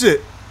miss.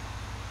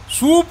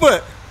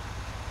 Super,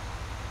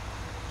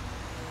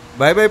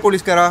 by by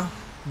போலீஸ்காரா.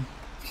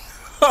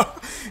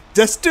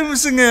 Just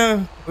மிஸ்ஸுங்க.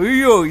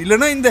 ஐயோ,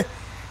 இல்லைன்னா இந்த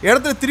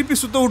இடத்துல திருப்பி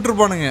சுத்த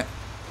விட்டுருப்பானுங்க.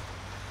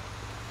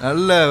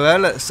 நல்ல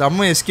வேலை,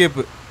 செம்ம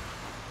எஸ்கேப்பு.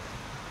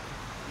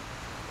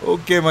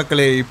 ஓகே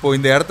மக்களே, இப்போது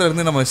இந்த இடத்துல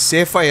இருந்து நம்ம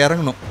சேஃபாக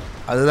இறங்கணும்,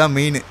 அதுதான்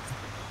மெயின்.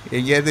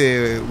 எங்கேயாவது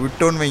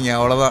விட்டோன்னு வைங்க,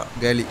 அவ்வளோதான்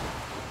காலி.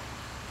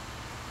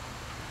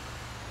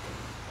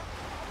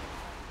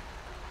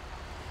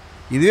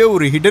 இதுவே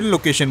ஒரு ஹிடன்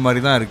லொக்கேஷன்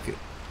மாதிரி தான் இருக்குது,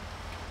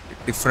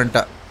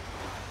 டிஃப்ரெண்ட்டாக.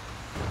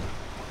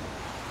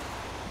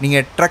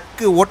 நீங்கள்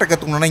ட்ரக்கு ஓட்ட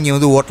கற்றுக்கணுன்னா இங்கே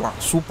வந்து ஓட்டலாம்,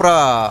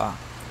 சூப்பராக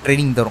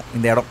ட்ரைனிங் தரும்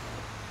இந்த இடம்.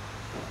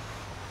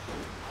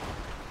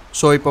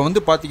 ஸோ இப்போ வந்து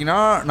பார்த்திங்கன்னா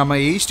நம்ம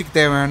ஈஸ்ட்டுக்கு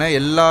தேவையான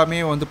எல்லாமே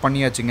வந்து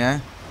பண்ணியாச்சுங்க.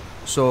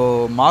 ஸோ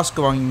மாஸ்க்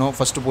வாங்கினோம்,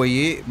 ஃபஸ்ட்டு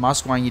போய்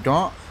மாஸ்க்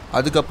வாங்கிட்டோம்.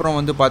 அதுக்கப்புறம்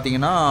வந்து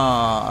பார்த்திங்கன்னா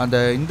அந்த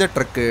இந்த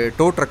ட்ரக்கு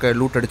டோ ட்ரக்கை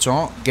லூட்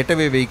அடித்தோம்.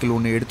 கெட்டவே வெஹிக்கிள்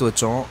ஒன்று எடுத்து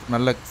வச்சோம்,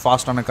 நல்ல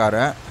ஃபாஸ்ட்டான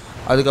காரை.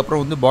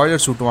 அதுக்கப்புறம் வந்து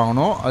பாய்லர் சூட்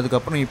வாங்கினோம்.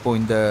 அதுக்கப்புறம் இப்போது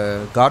இந்த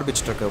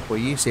கார்பேஜ் ட்ரக்கை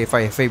போய்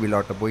சேஃபாக எஃப்ஐபி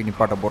லாட்டை போய்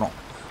நிப்பாட்ட போகிறோம்.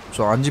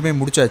 ஸோ 5மே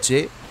முடிச்சாச்சு.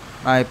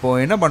 நான்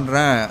இப்போது என்ன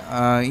பண்ணுறேன்,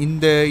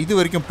 இந்த இது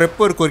வரைக்கும்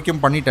ப்ரெப் ஒர்க்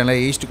வரைக்கும் பண்ணிட்டேன்ல,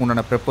 ஈஸ்ட்டுக்கு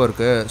உண்டான ப்ரெப்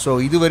ஒர்க்கு. ஸோ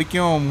இது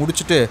வரைக்கும்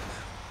முடிச்சுட்டு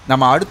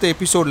நம்ம அடுத்த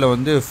எபிசோடில்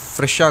வந்து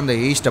ஃப்ரெஷ்ஷாக அந்த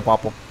ஈஸ்ட்டை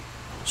பார்ப்போம்.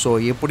 ஸோ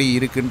எப்படி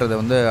இருக்குன்றதை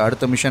வந்து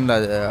அடுத்த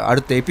மிஷனில்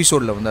அடுத்த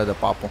எபிசோடில் வந்து அதை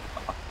பார்ப்போம்.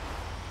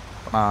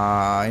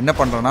 நான் என்ன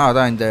பண்ணுறேன்னா,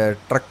 அதான் இந்த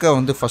ட்ரக்கை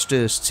வந்து ஃபஸ்ட்டு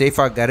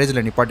சேஃபாக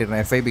கேரேஜில்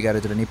நிப்பாட்டிடுறேன், எஃப்ஐபி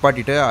கேரேஜில்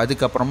நிப்பாட்டிட்டு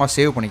அதுக்கப்புறமா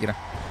சேவ்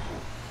பண்ணிக்கிறேன்.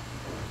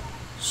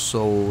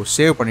 ஸோ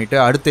சேவ் பண்ணிவிட்டு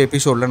அடுத்த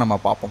எபிசோடில் நம்ம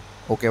பார்ப்போம்.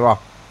 ஓகேவா?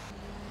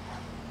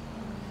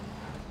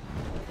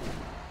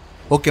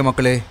 ஓகே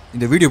மக்களே,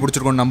 இந்த வீடியோ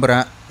பிடிச்சிருக்கோன்னு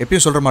நம்புகிறேன்.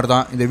 எப்பயும் சொல்கிற மாதிரி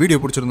தான், இந்த வீடியோ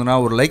பிடிச்சிருந்தோன்னா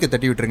ஒரு லைக்கை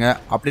தட்டி விட்டுருங்க.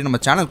 அப்படியே நம்ம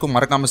சேனலுக்கும்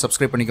மறக்காமல்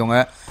சப்ஸ்கிரைப் பண்ணிக்கோங்க.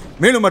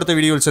 மேலும் அடுத்த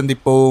வீடியோவில்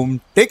சந்திப்போம்.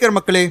 டேக் கேர்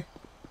மக்களே.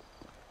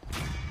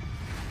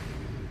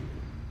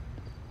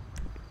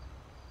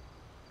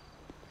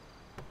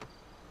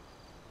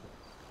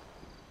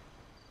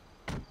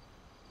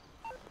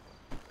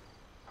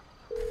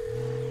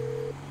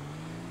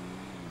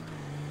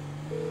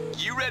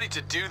 You ready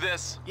to do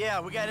this? Yeah,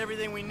 we got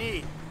everything we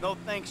need. No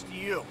thanks to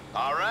you.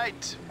 All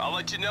right. I'll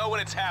let you know when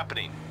it's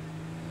happening.